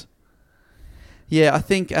injuries. Yeah, I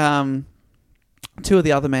think 2 of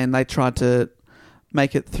the other men, they tried to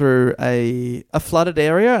make it through a flooded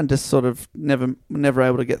area and just sort of never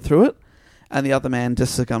able to get through it. And the other man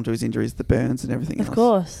just succumbed to his injuries, the burns and everything else. Of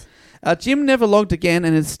course. Jim never logged again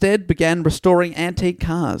and instead began restoring antique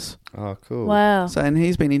cars. Oh, cool. Wow. And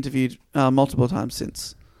he's been interviewed multiple times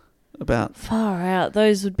since about... Far out.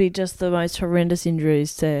 Those would be just the most horrendous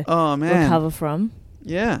injuries to recover from.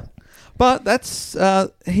 Yeah. But that's...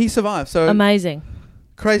 he survived. So amazing.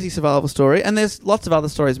 Crazy survival story. And there's lots of other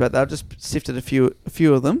stories about that. I've just sifted a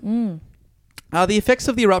few of them. The effects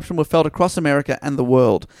of the eruption were felt across America and the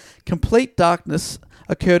world. Complete darkness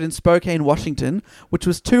occurred in Spokane, Washington, which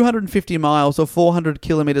was 250 miles or 400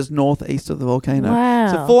 kilometers northeast of the volcano. Wow.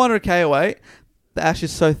 So 400k away, the ash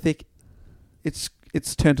is so thick, it's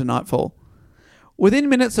turned to nightfall. Within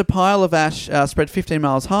minutes, a pile of ash spread 15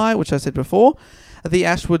 miles high, which I said before. The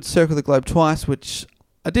ash would circle the globe twice, which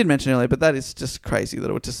I did mention earlier, but that is just crazy that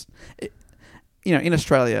it would just... in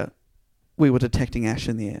Australia, we were detecting ash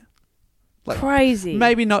in the air. Crazy.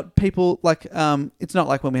 Maybe not people it's not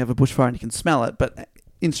like when we have a bushfire and you can smell it, but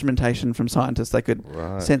instrumentation from scientists, they could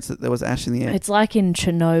sense that there was ash in the air. It's like in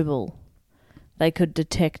Chernobyl. They could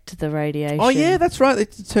detect the radiation. Oh, yeah, that's right. They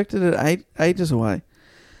detected it ages away.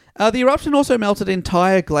 The eruption also melted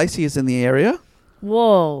entire glaciers in the area.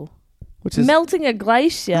 Whoa. Which is melting a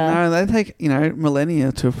glacier. No, they take,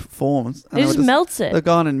 millennia to form. It just melts it. They're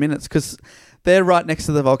gone in minutes because they're right next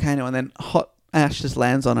to the volcano and then hot ash just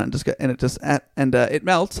lands on it and it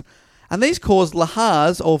melts. And these cause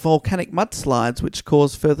lahars or volcanic mudslides, which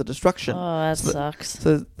cause further destruction. Oh, that sucks.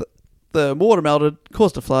 So the water melted,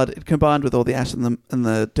 caused a flood. It combined with all the ash and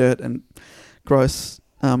the dirt and gross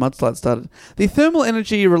mudslides started. The thermal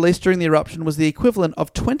energy released during the eruption was the equivalent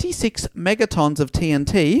of 26 megatons of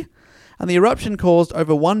TNT, and the eruption caused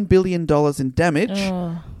over $1 billion in damage,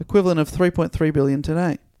 equivalent of 3.3 billion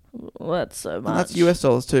today. Well, that's so much. And that's US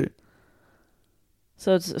dollars too.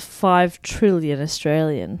 So it's 5 trillion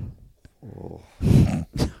Australian. Oh.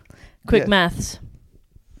 Quick maths.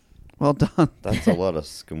 Well done. That's a lot of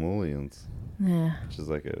scamoolians. Yeah. Which is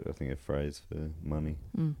like I think a phrase for money.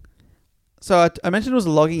 So I mentioned it was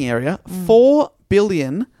a logging area. 4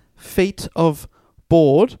 billion feet of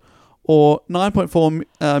board or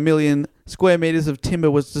 9.4 million square meters of timber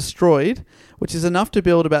was destroyed, which is enough to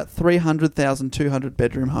build about 300,200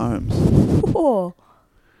 bedroom homes. Oh.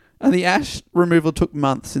 And the ash removal took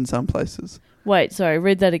months in some places. Wait, sorry,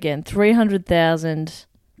 read that again. 300,000...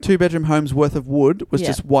 2-bedroom homes worth of wood was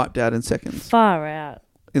just wiped out in seconds. Far out.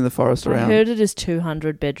 In the forest around. I heard it as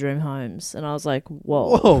 200 bedroom homes, and I was like,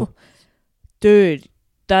 whoa. Dude,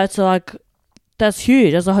 that's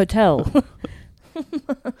huge. That's a hotel.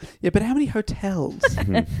 Yeah, but how many hotels?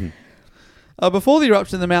 Before the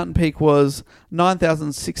eruption, the mountain peak was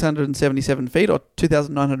 9,677 feet or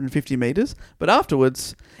 2,950 meters. But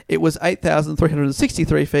afterwards, it was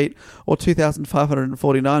 8,363 feet or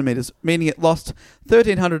 2,549 meters, meaning it lost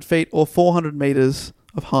 1,300 feet or 400 meters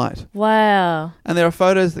of height. Wow. And there are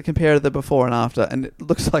photos that compare the before and after, and it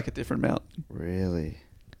looks like a different mountain. Really?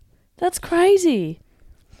 That's crazy.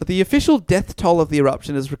 But the official death toll of the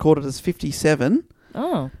eruption is recorded as 57.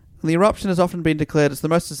 Oh. And the eruption has often been declared as the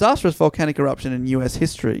most disastrous volcanic eruption in US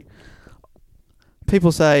history.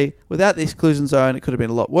 People say, without the exclusion zone, it could have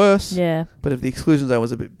been a lot worse. Yeah. But if the exclusion zone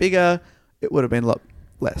was a bit bigger, it would have been a lot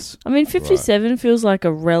less. I mean, 57 feels like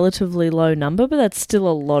a relatively low number, but that's still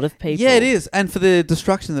a lot of people. Yeah, it is. And for the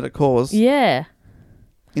destruction that it caused, yeah,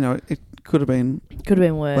 it could have been... Could have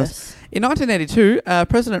been worse. In 1982,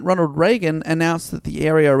 President Ronald Reagan announced that the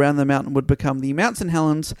area around the mountain would become the Mount St.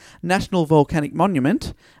 Helens National Volcanic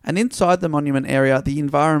Monument, and inside the monument area, the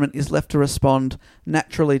environment is left to respond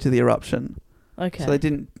naturally to the eruption. Okay. So they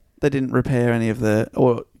didn't repair any of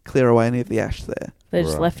or clear away any of the ash there. They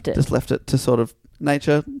just left it. Just left it to sort of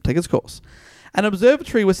nature take its course. An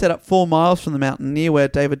observatory was set up 4 miles from the mountain near where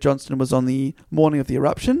David Johnston was on the morning of the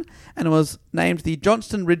eruption, and it was named the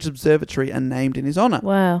Johnston Ridge Observatory and named in his honour.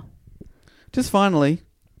 Wow. Just finally,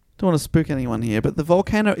 don't want to spook anyone here, but the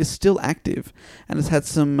volcano is still active and has had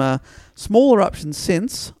some small eruptions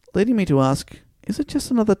since, leading me to ask, is it just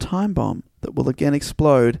another time bomb that will again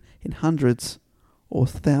explode in hundreds or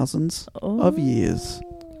thousands of years?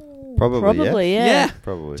 Probably, yeah. Yeah.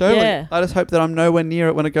 Probably. Totally. Yeah. I just hope that I'm nowhere near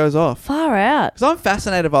it when it goes off. Far out. Because I'm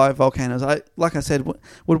fascinated by volcanoes. Like I said,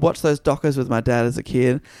 would watch those docos with my dad as a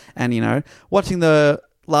kid, and watching the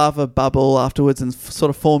lava bubble afterwards and sort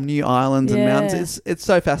of form new islands and mountains. It's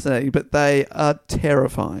so fascinating, but they are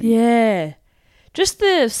terrifying. Yeah. Just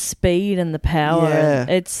the speed and the power. Yeah.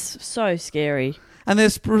 It's so scary. And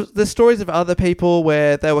there's stories of other people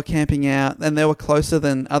where they were camping out and they were closer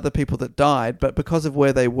than other people that died, but because of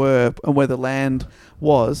where they were and where the land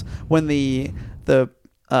was, when the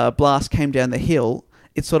blast came down the hill,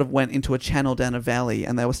 it sort of went into a channel down a valley,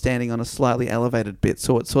 and they were standing on a slightly elevated bit,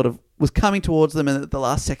 so it sort of was coming towards them, and at the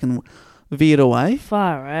last second veered away.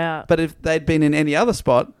 Far out. But if they'd been in any other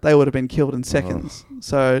spot, they would have been killed in seconds.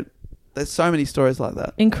 So there's so many stories like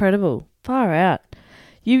that. Incredible. Far out.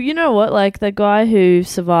 You know what? Like the guy who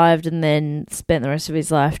survived and then spent the rest of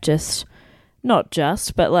his life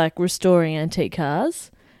but like restoring antique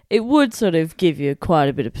cars. It would sort of give you quite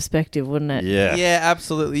a bit of perspective, wouldn't it? Yeah. Yeah,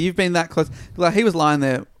 absolutely. You've been that close. Like he was lying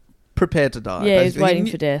there, prepared to die. Yeah, he was basically. waiting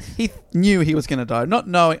for death. He knew he was going to die, not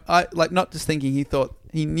knowing. Not just thinking. He thought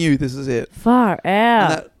he knew this is it. Far out.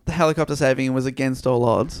 And that the helicopter saving him was against all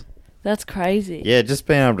odds. That's crazy. Yeah, just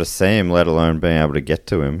being able to see him, let alone being able to get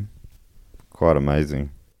to him, quite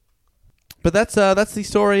amazing. But that's the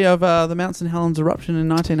story of the Mount St. Helens eruption in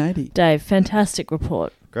 1980. Dave, fantastic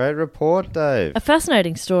report. Great report, Dave. A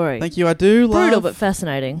fascinating story. Thank you. I do love... Brutal but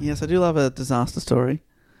fascinating. Yes, I do love a disaster story.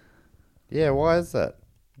 Yeah, why is that?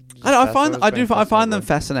 I find them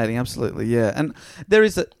fascinating, absolutely, yeah. And there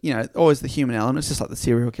is always the human element. It's just like the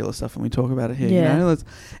serial killer stuff when we talk about it here. Yeah. You know?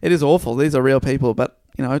 It is awful. These are real people, but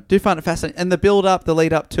I do find it fascinating. And the build up, the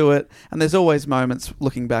lead up to it, and there's always moments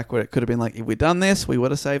looking back where it could have been like, if we'd done this, we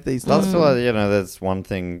would have saved these I lives. feel like, that's one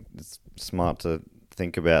thing that's smart to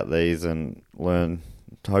think about these and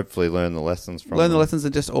hopefully learn the lessons from Learn the them. lessons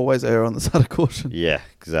and just always err on the side of caution. Yeah,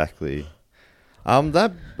 exactly.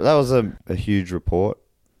 That was a huge report.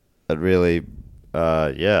 It really,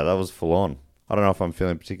 that was full on. I don't know if I'm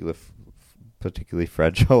feeling particularly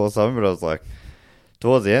fragile or something, but I was like,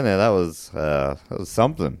 towards the end there, that was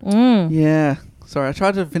something. Yeah. Sorry, I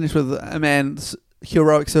tried to finish with a man's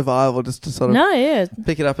heroic survival just to sort of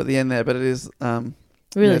pick it up at the end there, but it is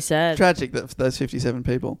really sad. Tragic that for those 57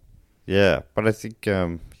 people. Yeah, but I think,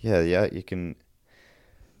 you can...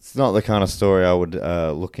 It's not the kind of story I would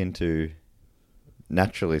look into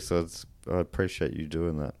naturally, so I appreciate you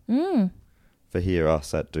doing that. For Hear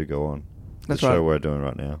Us at Do Go On. That's the show right. we're doing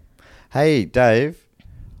right now. Hey, Dave,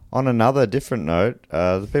 on another different note,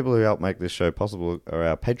 the people who help make this show possible are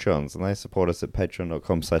our Patreons, and they support us at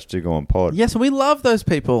patreon.com/dogoonpod. Yes, and we love those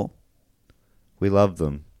people. We love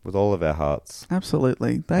them with all of our hearts.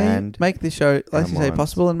 Absolutely. They And make this show, like our you say, minds.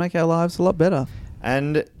 possible and make our lives a lot better.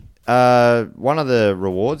 And one of the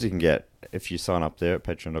rewards you can get if you sign up there at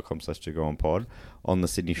patreon.com/dogoonpod on the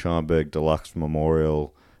Sydney Scheinberg Deluxe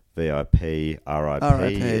Memorial VIP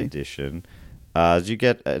RIP edition is you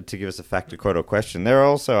get to give us a fact, a quote, or question. There are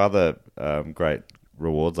also other great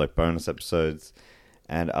rewards like bonus episodes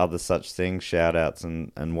and other such things, shout outs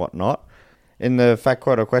and whatnot. In the fact,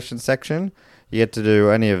 quote, or question section, you get to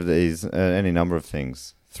do any of these, any number of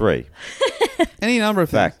things. 3. Any number of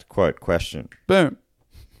Fact, quote, question. Boom.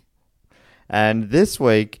 And this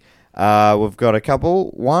week, we've got a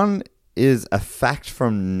couple. One is a fact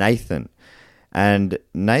from Nathan. And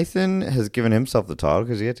Nathan has given himself the title,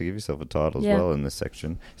 because you get to give yourself a title as well in this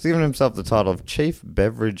section. He's given himself the title of Chief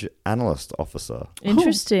Beverage Analyst Officer.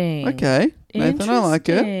 Interesting. Okay. Nathan, I like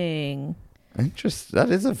it. That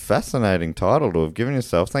is a fascinating title to have given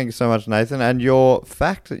yourself. Thank you so much, Nathan. And your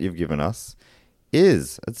fact that you've given us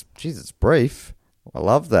is, it's brief. I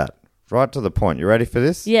love that. Right to the point. You ready for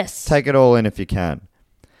this? Yes. Take it all in if you can.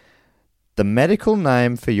 The medical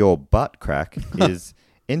name for your butt crack is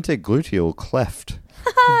intergluteal cleft.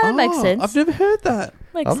 That makes sense. I've never heard that.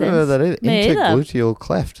 Makes I've never heard that either. Me either. Intergluteal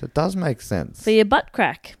cleft. It does make sense. For your butt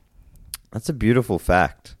crack. That's a beautiful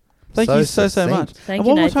fact. Thank you so succinct. much. Thank and you,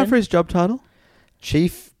 one more Nathan. time for his job title.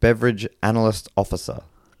 Chief Beverage Analyst Officer.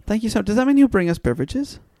 Thank you so much. Does that mean he'll bring us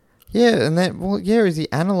beverages? Yeah, and then, is he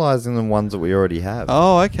analysing the ones that we already have?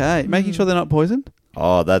 Oh, okay. Making sure they're not poisoned?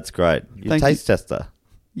 Oh, that's great. Your Thank taste tester.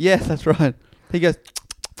 Yes, that's right. He goes,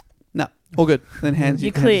 no, all good. Then hands you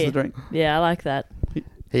You're hands us clear. the drink. Yeah, I like that.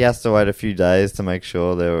 He has to wait a few days to make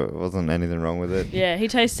sure there wasn't anything wrong with it. Yeah, he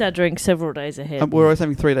tastes our drink several days ahead. We're always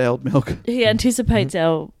having 3-day-old milk. He anticipates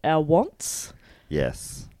our wants.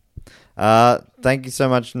 Yes. Thank you so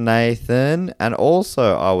much, Nathan. And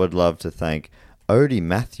also, I would love to thank Odie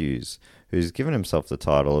Matthews, who's given himself the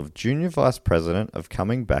title of Junior Vice President of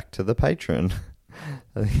Coming Back to the Patron.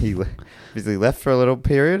 He basically left for a little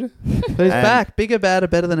period. But he's back. Bigger, badder,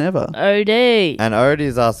 better than ever. OD. And Odie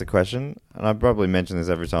has asked a question, and I probably mention this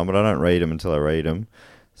every time, but I don't read them until I read them.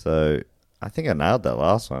 So I think I nailed that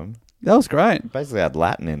last one. That was great. Basically, I had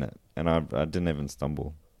Latin in it, and I didn't even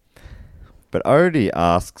stumble. But Odie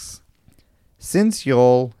asks, Since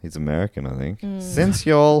y'all, he's American, I think. Since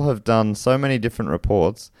y'all have done so many different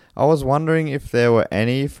reports, I was wondering if there were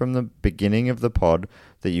any from the beginning of the pod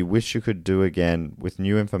that you wish you could do again with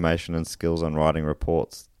new information and skills on writing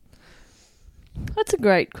reports. That's a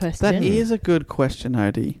great question. That is a good question,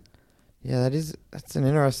 Odie. Yeah, that's an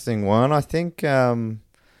interesting one. I think I'm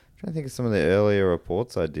trying to think of some of the earlier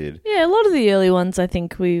reports I did. Yeah, a lot of the early ones, I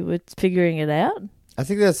think we were figuring it out. I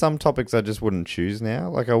think there's some topics I just wouldn't choose now.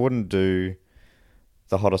 Like I wouldn't do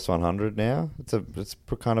the hottest 100 now. It's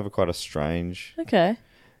kind of quite a strange. Okay.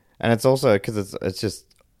 And it's also because it's just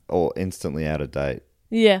all instantly out of date.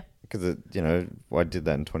 Yeah. Because I did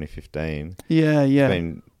that in 2015. Yeah. It's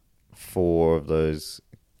been 4 of those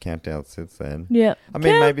countdowns since then. Yeah. I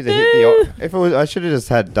mean, maybe if it was, I should have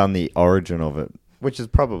just done the origin of it, which is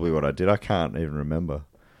probably what I did. I can't even remember.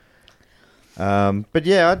 But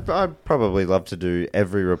yeah, I'd probably love to do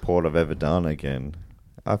every report I've ever done again.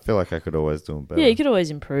 I feel like I could always do them better. Yeah, you could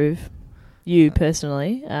always improve. You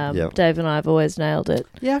personally. Yep. Dave and I have always nailed it.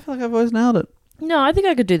 Yeah, I feel like I've always nailed it. No, I think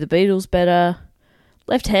I could do the Beatles better.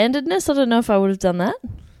 Left-handedness, I don't know if I would have done that.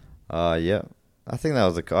 Yeah. I think that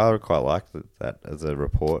was I would quite like that as a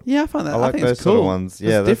report. Yeah, I find that. I like think those it's cool. sort of ones.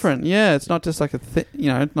 Yeah, it's different. Yeah, it's not just like it's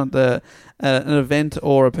not an event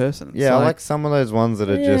or a person. It's I like some of those ones that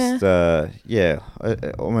are just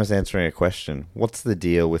almost answering a question. What's the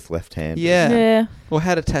deal with left-handed? Yeah. Or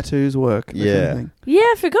how do tattoos work? That kind of thing. Yeah,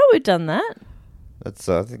 I forgot we'd done that. That's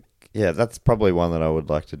I think that's probably one that I would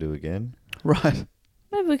like to do again. Right.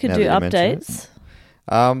 Maybe we could Now do that you mention updates.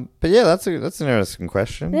 But yeah, that's an interesting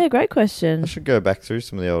question. Yeah, great question. I should go back through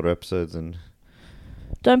some of the older episodes and.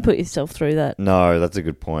 Don't put yourself through that. No, that's a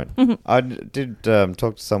good point. I did talk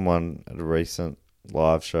to someone at a recent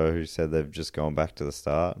live show who said they've just gone back to the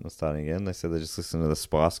start and are starting again. They said they just listened to the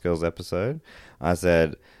Spice Girls episode. I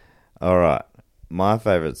said, all right, my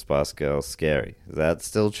favourite Spice Girl, Scary. Is that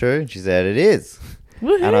still true? And she said, it is.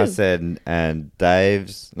 Woohoo. And I said, and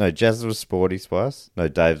Jess's was Sporty Spice. No,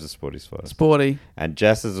 Dave's was Sporty Spice. Sporty. And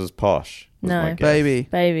Jess's was Posh. Was No. my guess.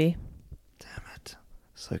 Baby. Damn it.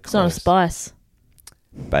 So close. It's not a spice.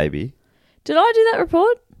 Baby. Did I do that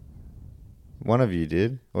report? One of you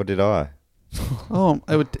did. Or did I? Oh,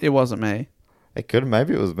 it wasn't me. It could have.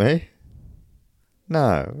 Maybe it was me.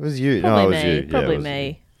 No, it was you. Probably no, it was me. you. Probably it was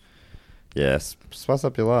me. you. Yes. Spice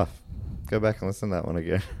up your life. Go back and listen to that one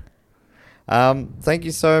again. Thank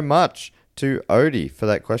you so much to Odie for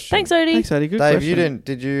that question. Thanks, Odie. Thanks, Odie. Good Dave, question.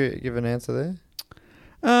 did you give an answer there?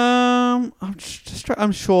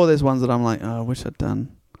 I'm sure there's ones that I'm like, oh, I wish I'd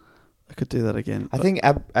done. I could do that again. I think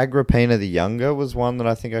Agrippina the Younger was one that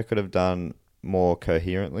I think I could have done more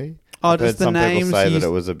coherently. Oh, I've just heard the some people names say you that it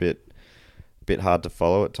was a bit hard to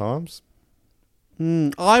follow at times.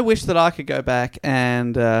 I wish that I could go back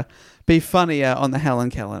and be funnier on the Helen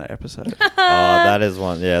Keller episode. That is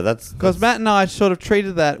one. Yeah, that's Because Matt and I sort of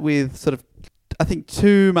treated that with sort of, I think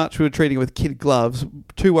too much we were treating it with kid gloves,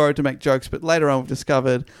 too worried to make jokes, but later on we've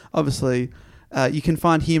discovered, obviously, you can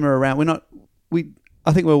find humour around.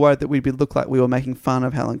 I think we were worried that we'd look like we were making fun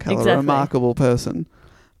of Helen Keller, Exactly. a remarkable person.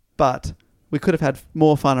 But we could have had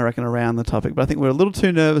more fun, I reckon, around the topic. But I think we were a little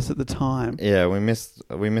too nervous at the time. Yeah, we missed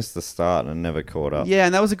the start and never caught up. Yeah,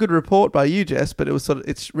 and that was a good report by you, Jess, but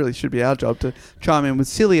it really should be our job to chime in with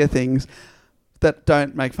sillier things that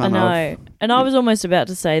don't make fun of. I know. And I was almost about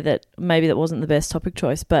to say that maybe that wasn't the best topic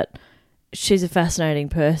choice, but she's a fascinating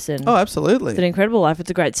person. Oh, absolutely. It's an incredible life. It's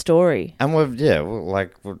a great story. And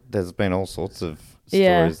there's been all sorts of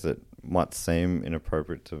stories that might seem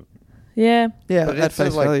inappropriate to. Yeah. Yeah, But at it's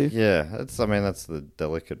face value. Yeah, that's the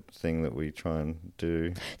delicate thing that we try and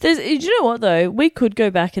do. Do you know what, though? We could go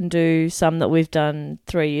back and do some that we've done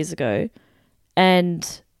 3 years ago,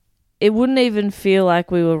 and it wouldn't even feel like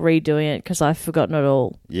we were redoing it because I've forgotten it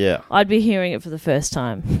all. Yeah. I'd be hearing it for the first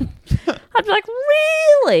time. I'd be like,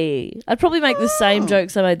 really? I'd probably make the same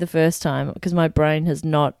jokes I made the first time because my brain has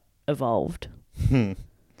not evolved.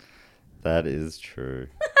 That is true.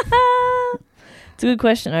 It's a good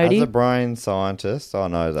question, Odie. As a brain scientist, oh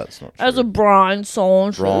no, that's not true. As a brain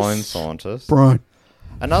scientist. brain scientist. Brian.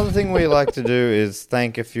 Another thing we like to do is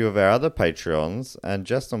thank a few of our other Patreons, and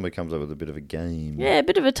Jess normally comes up with a bit of a game. Yeah, a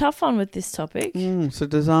bit of a tough one with this topic. So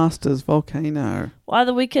disasters, volcano.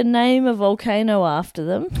 Either we can name a volcano after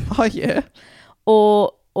them, Oh, yeah.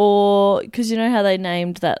 or because you know how they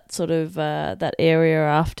named that sort of that area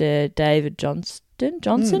after David Johnston.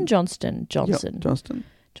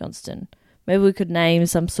 Maybe we could name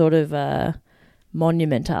some sort of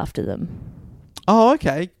monument after them. Oh,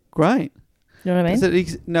 okay. Great. You know what I mean?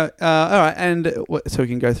 Is it all right. And so we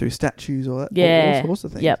can go through statues or that? Yeah. All sorts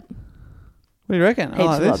of things. Yep. What do you reckon?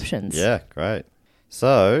 Heaps of this? options. Yeah, great.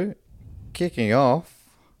 So, kicking off,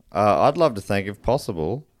 I'd love to thank, if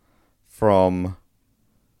possible, from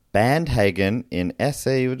Bandhagen in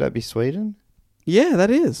SE. Would that be Sweden? Yeah, that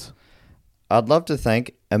is. I'd love to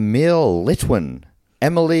thank Emil Litwin.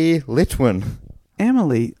 Emily Litwin.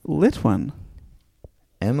 Emily Litwin.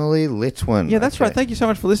 Emily Litwin. Yeah, that's right. Thank you so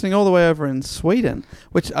much for listening all the way over in Sweden.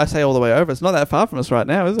 Which I say all the way over. It's not that far from us right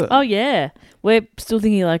now, is it? Oh, yeah. We're still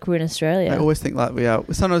thinking like we're in Australia. I always think like we are.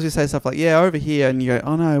 Sometimes we say stuff like, yeah, over here. And you go,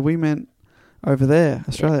 oh, no, we meant over there,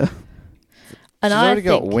 Australia. And She's I already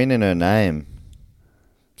got think- Win in her name.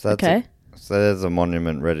 So that's Okay. so there's a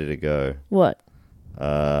monument ready to go. What?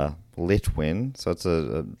 Litwin. So it's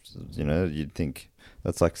a you'd think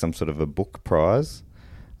that's like some sort of a book prize.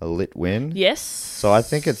 A Litwin. Yes. So I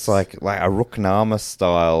think it's like a Ruknama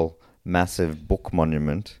style massive book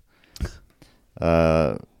monument.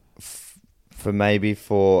 And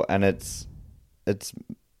it's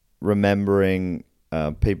remembering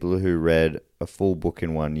people who read a full book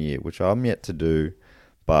in 1 year, which I'm yet to do,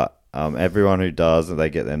 but everyone who does, they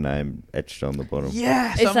get their name etched on the bottom.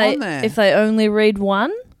 Yes, If they only read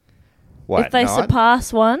one, Wait, if they no,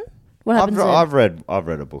 surpass one, what happens then? I've read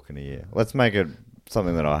a book in a year. Let's make it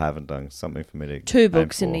something that I haven't done. Something for me to 2 aim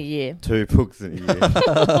books in for. a year. 2 books in a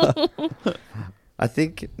year.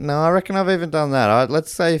 I reckon I've even done that.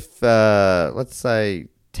 Let's say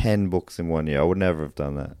 10 books in 1 year. I would never have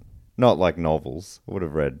done that. Not like novels. I would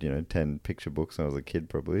have read 10 picture books when I was a kid,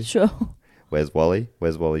 probably. Sure. Where's Wally?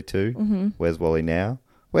 Where's Wally 2? Mm-hmm. Where's Wally now?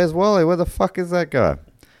 Where's Wally? Where the fuck is that guy?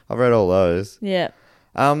 I've read all those. Yeah.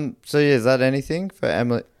 So yeah, is that anything for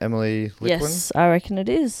Emily Litwin? Yes, I reckon it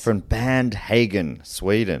is. From Bandhagen,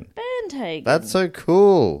 Sweden. Bandhagen. That's so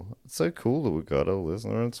cool. It's so cool that we've got a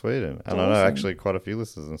listener in Sweden. And I know actually quite a few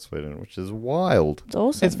listeners in Sweden, which is wild. It's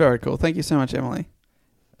awesome. It's very cool. Thank you so much, Emily.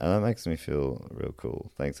 And that makes me feel real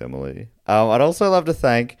cool. Thanks, Emily. I'd also love to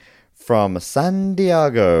thank from San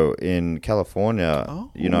Diego in California,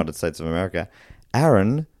 United States of America,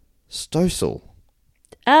 Aaron Stossel.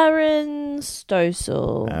 Aaron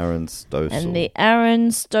Stossel. And the Aaron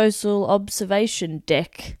Stossel observation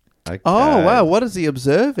deck Okay. Oh, wow. What is he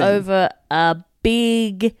observing? over a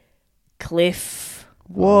big cliff.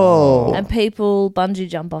 Whoa. And people bungee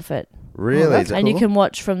jump off it. Really? that's And you cool. can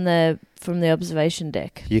watch from the observation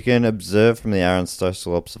deck. You can observe from the Aaron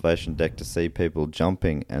Stossel observation deck to see people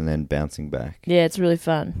jumping and then bouncing back. Yeah, it's really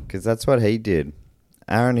fun. Because that's what he did.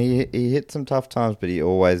 Aaron, he hit some tough times, but he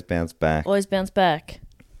always bounced back. Always bounce back.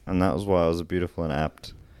 And that was why it was a beautiful and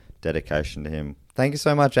apt dedication to him. Thank you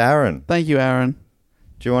so much, Aaron. Thank you, Aaron.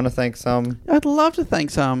 Do you want to thank some? I'd love to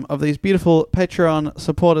thank some of these beautiful Patreon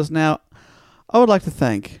supporters. Now, I would like to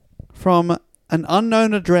thank from an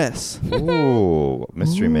unknown address. Ooh,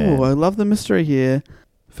 mystery man. Ooh, I love the mystery here.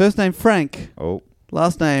 First name Frank. Oh,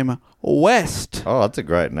 Last name West. that's a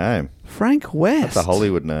great name. Frank West. That's a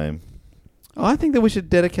Hollywood name. I think that we should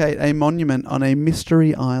dedicate a monument on a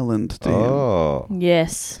mystery island to him. Oh,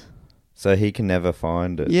 Yes. so he can never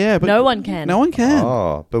find it. Yeah, but No one can. No one can.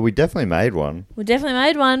 Oh, but we definitely made one. We definitely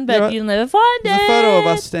made one, but Yeah, right. you'll never find There's it. a photo of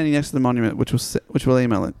us standing next to the monument, which we'll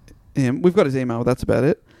email it him. We've got his email. That's about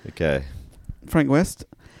it. Okay. Frank West.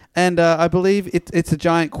 And I believe it's a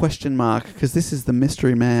giant question mark because this is the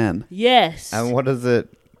mystery man. Yes. And what does it?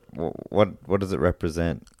 What does it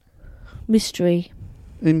represent? Mystery.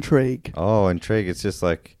 Intrigue. Oh, intrigue. It's just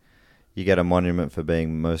like you get a monument for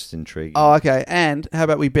being most intriguing. Oh, okay. And how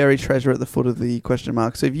about we bury treasure at the foot of the question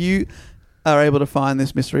mark? So if you are able to find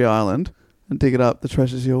this mystery island and dig it up, the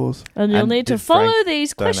treasure's yours. And you'll And need to did follow Frank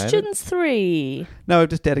these donate it? questions 3. No, we've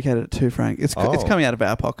just dedicated it to Frank. It's Oh. coming out of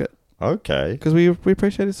our pocket Okay. because we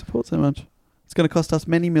appreciate his support so much. It's going to cost us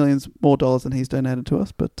many millions more dollars than he's donated to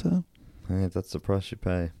us, but Yeah, that's the price you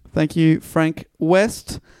pay. thank you, Frank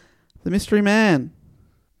West, the mystery man.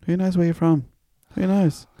 Who knows where you're from? Who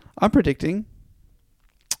knows? I'm predicting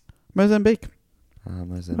Mozambique.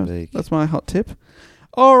 Mozambique. That's my hot tip.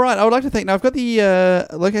 All right, I would like to thank. Now I've got the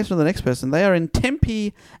location of the next person. They are in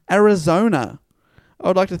Tempe, Arizona. I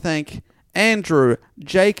would like to thank Andrew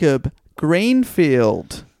Jacob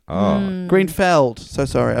Greenfield. Oh, Greenfeld. So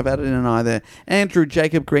sorry, I've added in an I there. Andrew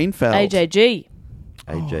Jacob Greenfeld. AJG.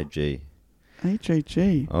 AJG.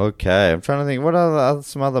 AJG. Okay, I'm trying to think. What are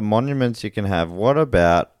some other monuments you can have? What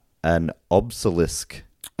about an obelisk?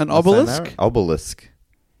 An Am I saying that obelisk, right? Obelisk.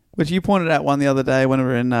 which you pointed out one the other day when we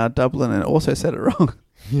were in Dublin and also said it wrong.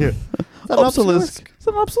 Yeah. Obelisk. It's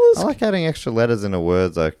an obelisk. I like adding extra letters into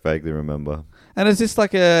words I vaguely remember. And is this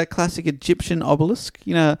like a classic Egyptian obelisk?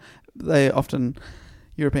 You know, they often,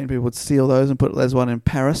 European people would steal those and put there's one in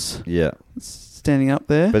Paris Yeah. standing up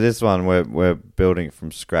there. But this one, we're building it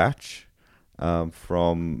from scratch.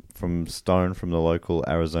 from Stone from the local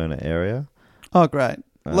Arizona area. Oh, great.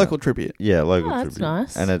 Local tribute. Yeah, local Oh, tribute. that's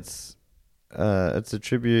nice. And it's a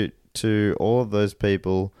tribute to all of those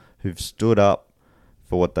people who've stood up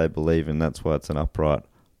for what they believe in. That's why it's an upright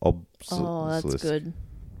Oh, that's good.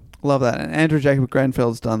 Love that. And Andrew Jacob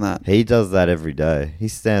Grenfeld's done that. He does that every day. He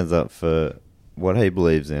stands up for what he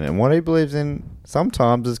believes in. And what he believes in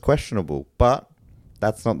sometimes is questionable. But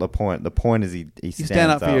that's not the point. The point is he You stands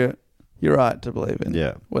stand up for your right to believe in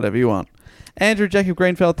whatever you want. Andrew Jacob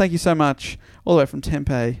Greenfeld, thank you so much. All the way from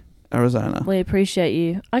Tempe, Arizona. We appreciate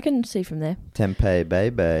you. I can see from there. Tempe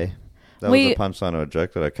Baby. That was a punchline of a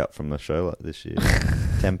joke that I cut from the show this year.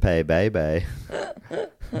 Tempe Baby.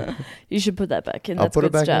 You should put that back in. I'll That's put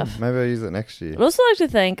good it back stuff. in. Maybe I'll use it next year. I'd also like to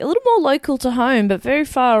thank a little more local to home, but very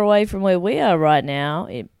far away from where we are right now,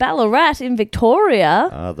 in Ballarat in Victoria.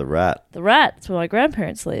 Ah, the Rat. The Rat, it's where my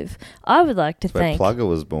grandparents live. I would like to That's where thank Plugger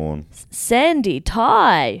was born. Sandy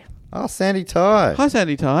Ty. Oh, Sandy Ty. Hi,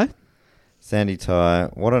 Sandy Ty. Sandy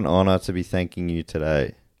Ty, what an honour to be thanking you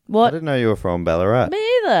today. What? I didn't know you were from Ballarat. Me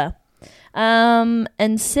either.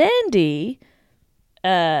 And Sandy,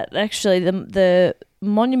 actually, the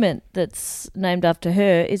monument that's named after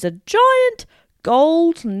her is a giant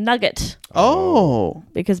gold nugget. Oh.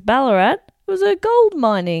 Because Ballarat was a gold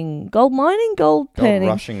panning.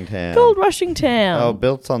 rushing town. Gold rushing town. Oh,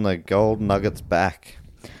 built on the gold nugget's back.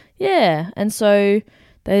 Yeah, and so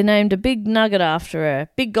they named a big nugget after her.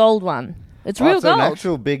 Big gold one. It's real it's gold. an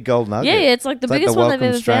actual big gold nugget. Yeah, it's like the biggest the one they've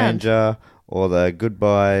Welcome ever found. Stranger or the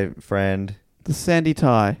Goodbye Friend. The Sandy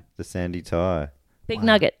Ty. The Sandy Ty. Big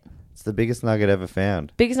nugget. It's the biggest nugget ever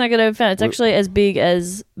found. Biggest nugget ever found. It's actually as big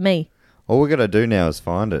as me. All we got to do now is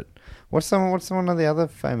find it. What's one of the other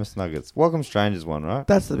famous nuggets? Welcome Stranger's one, right?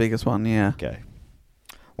 That's the biggest one, yeah. Okay.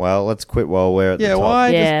 Well, let's quit while we're at the top. Why?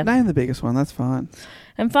 Yeah. Just name the biggest one. That's fine.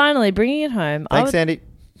 And finally, bringing it home. Thanks, Sandy.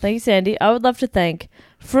 Thank you, Sandy. I would love to thank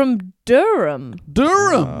from Durham.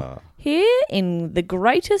 Here in the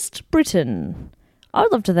greatest Britain. I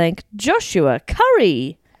would love to thank Joshua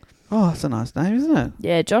Curry. Oh, that's a nice name, isn't it?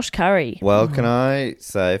 Yeah, Josh Curry. Well, can I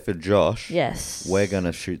say for Josh, Yes. we're going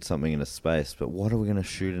to shoot something into space, but what are we going to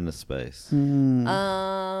shoot into space?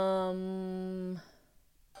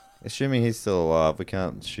 Assuming he's still alive, we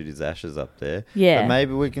can't shoot his ashes up there. Yeah. But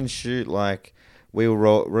maybe we can shoot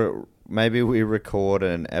maybe we record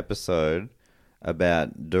an episode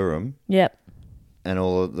about Durham. Yep. And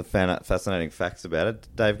all of the fascinating facts about it.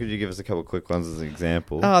 Dave, could you give us a couple of quick ones as an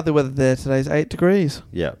example? The weather there today is 8 degrees.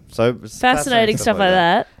 Yeah. So Fascinating stuff like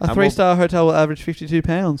that. A 3-star hotel will average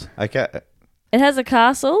 £52. Okay. It has a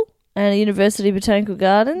castle and a university botanical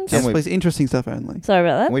gardens. Yes, please. Interesting stuff only. Sorry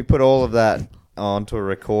about that. We put all of that onto a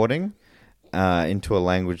recording into a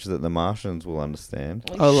language that the Martians will understand.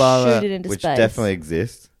 We love shoot it. it into Which space. definitely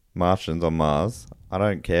exists. Martians on Mars. I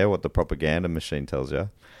don't care what the propaganda machine tells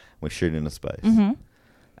you. We shoot into space. Mm-hmm.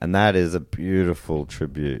 And that is a beautiful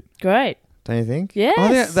tribute. Great. Don't you think? Yes. I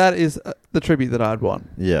think that is the tribute that I'd want.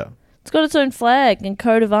 Yeah. It's got its own flag and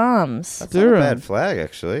coat of arms. That's not a bad flag,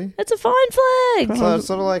 actually. It's a fine flag. So it's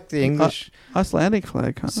sort of like the English Icelandic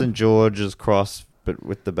flag, kind of. St. George's cross, but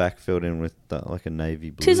with the back filled in with like a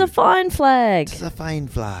navy blue. Tis a fine flag. Tis a fine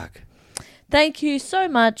flag. Thank you so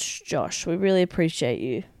much, Josh. We really appreciate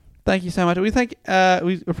you. Thank you so much. We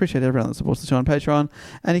appreciate everyone that supports the show on Patreon.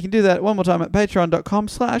 And you can do that one more time at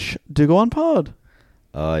patreon.com/dogoonpod.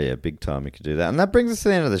 Oh, yeah, big time you could do that. And that brings us to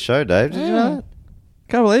the end of the show, Dave. Did you know that?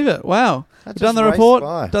 Can't believe it. Wow. That We've done just the raced report,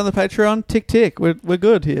 by. done the Patreon. Tick, tick. We're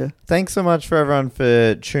good here. Thanks so much for everyone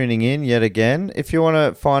for tuning in yet again. If you want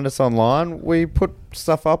to find us online, we put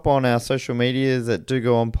stuff up on our social medias at Do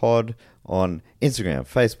Go On Pod on Instagram,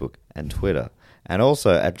 Facebook, and Twitter. And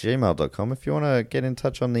also at gmail.com if you want to get in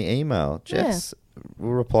touch on the email. Jess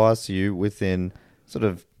will reply to you within sort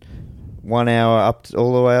of 1 hour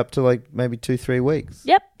all the way up to like maybe 2-3 weeks.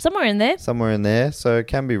 Yep, somewhere in there. Somewhere in there. So it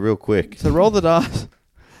can be real quick. So roll the dice.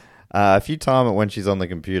 If you time it when she's on the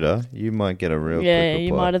computer, you might get a real quick reply.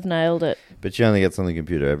 You might have nailed it. But she only gets on the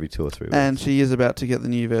computer every 2 or 3 weeks. And she is about to get the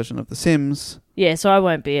new version of The Sims. Yeah, so I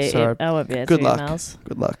won't be. So I won't be answering good luck. emails.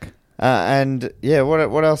 Good luck. And yeah,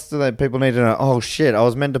 what else do people need to know? Oh shit! I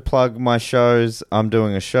was meant to plug my shows. I'm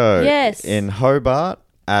doing a show. Yes. In Hobart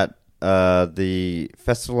at the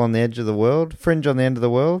Festival on the Edge of the World, Fringe on the End of the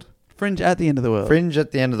World. Fringe at the End of the World. Fringe at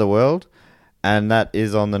the End of the World, and that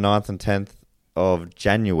is on the 9th and 10th of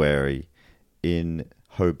January in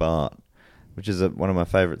Hobart, which is one of my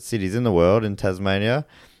favourite cities in the world, in Tasmania.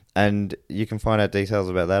 And you can find out details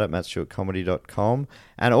about that at mattstewartcomedy.com.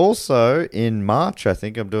 And also in March, I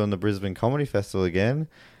think I'm doing the Brisbane Comedy Festival again.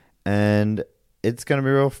 And it's going to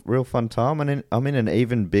be real fun time. I'm in an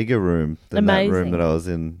even bigger room than that room that I was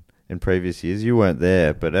in previous years. You weren't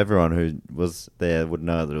there, but everyone who was there would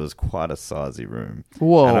know that it was quite a sizey room.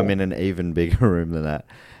 Whoa. And I'm in an even bigger room than that.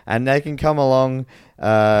 And they can come along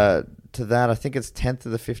to that. I think it's 10th to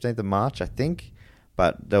the 15th of March, I think.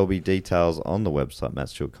 But there'll be details on the website,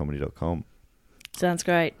 mattstewartcomedy.com. Sounds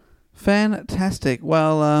great. Fantastic.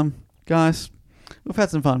 Well, guys, we've had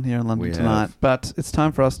some fun here in London tonight, but it's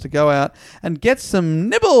time for us to go out and get some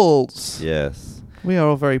nibbles. Yes. We are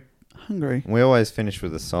all very hungry. We always finish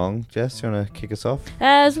with a song. Jess, you want to kick us off?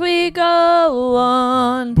 As we go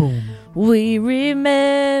on, Boom. we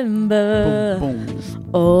remember Boom, boom.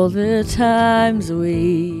 all the times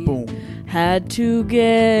we Boom. had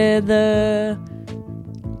together.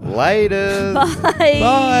 Later. Bye.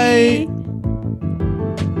 Bye.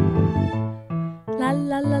 La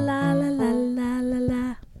la la la la la la la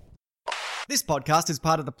la. This podcast is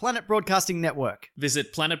part of the Planet Broadcasting Network.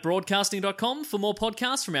 Visit planetbroadcasting.com for more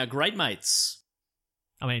podcasts from our great mates.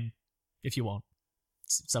 I mean, if you want.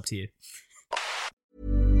 It's up to you.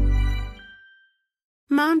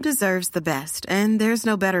 Mom deserves the best, and there's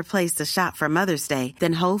no better place to shop for Mother's Day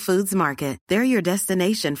than Whole Foods Market. They're your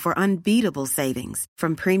destination for unbeatable savings,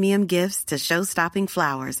 from premium gifts to show-stopping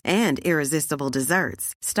flowers and irresistible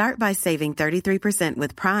desserts. Start by saving 33%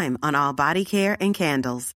 with Prime on all body care and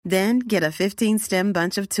candles. Then get a 15-stem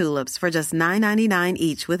bunch of tulips for just $9.99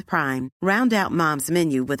 each with Prime. Round out Mom's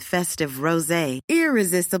menu with festive rosé,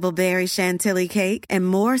 irresistible berry chantilly cake, and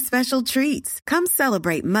more special treats. Come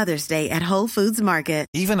celebrate Mother's Day at Whole Foods Market.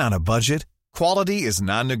 Even on a budget, quality is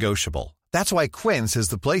non-negotiable. That's why Quince is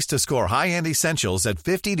the place to score high-end essentials at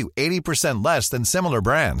 50 to 80% less than similar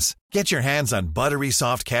brands. Get your hands on buttery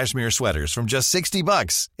soft cashmere sweaters from just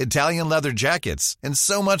 $60, Italian leather jackets, and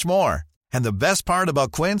so much more. And the best part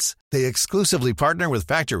about Quince, they exclusively partner with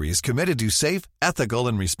factories committed to safe, ethical,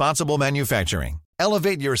 and responsible manufacturing.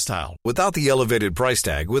 Elevate your style without the elevated price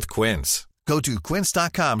tag with Quince. Go to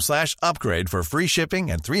quince.com/upgrade for free shipping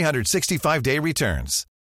and 365-day returns.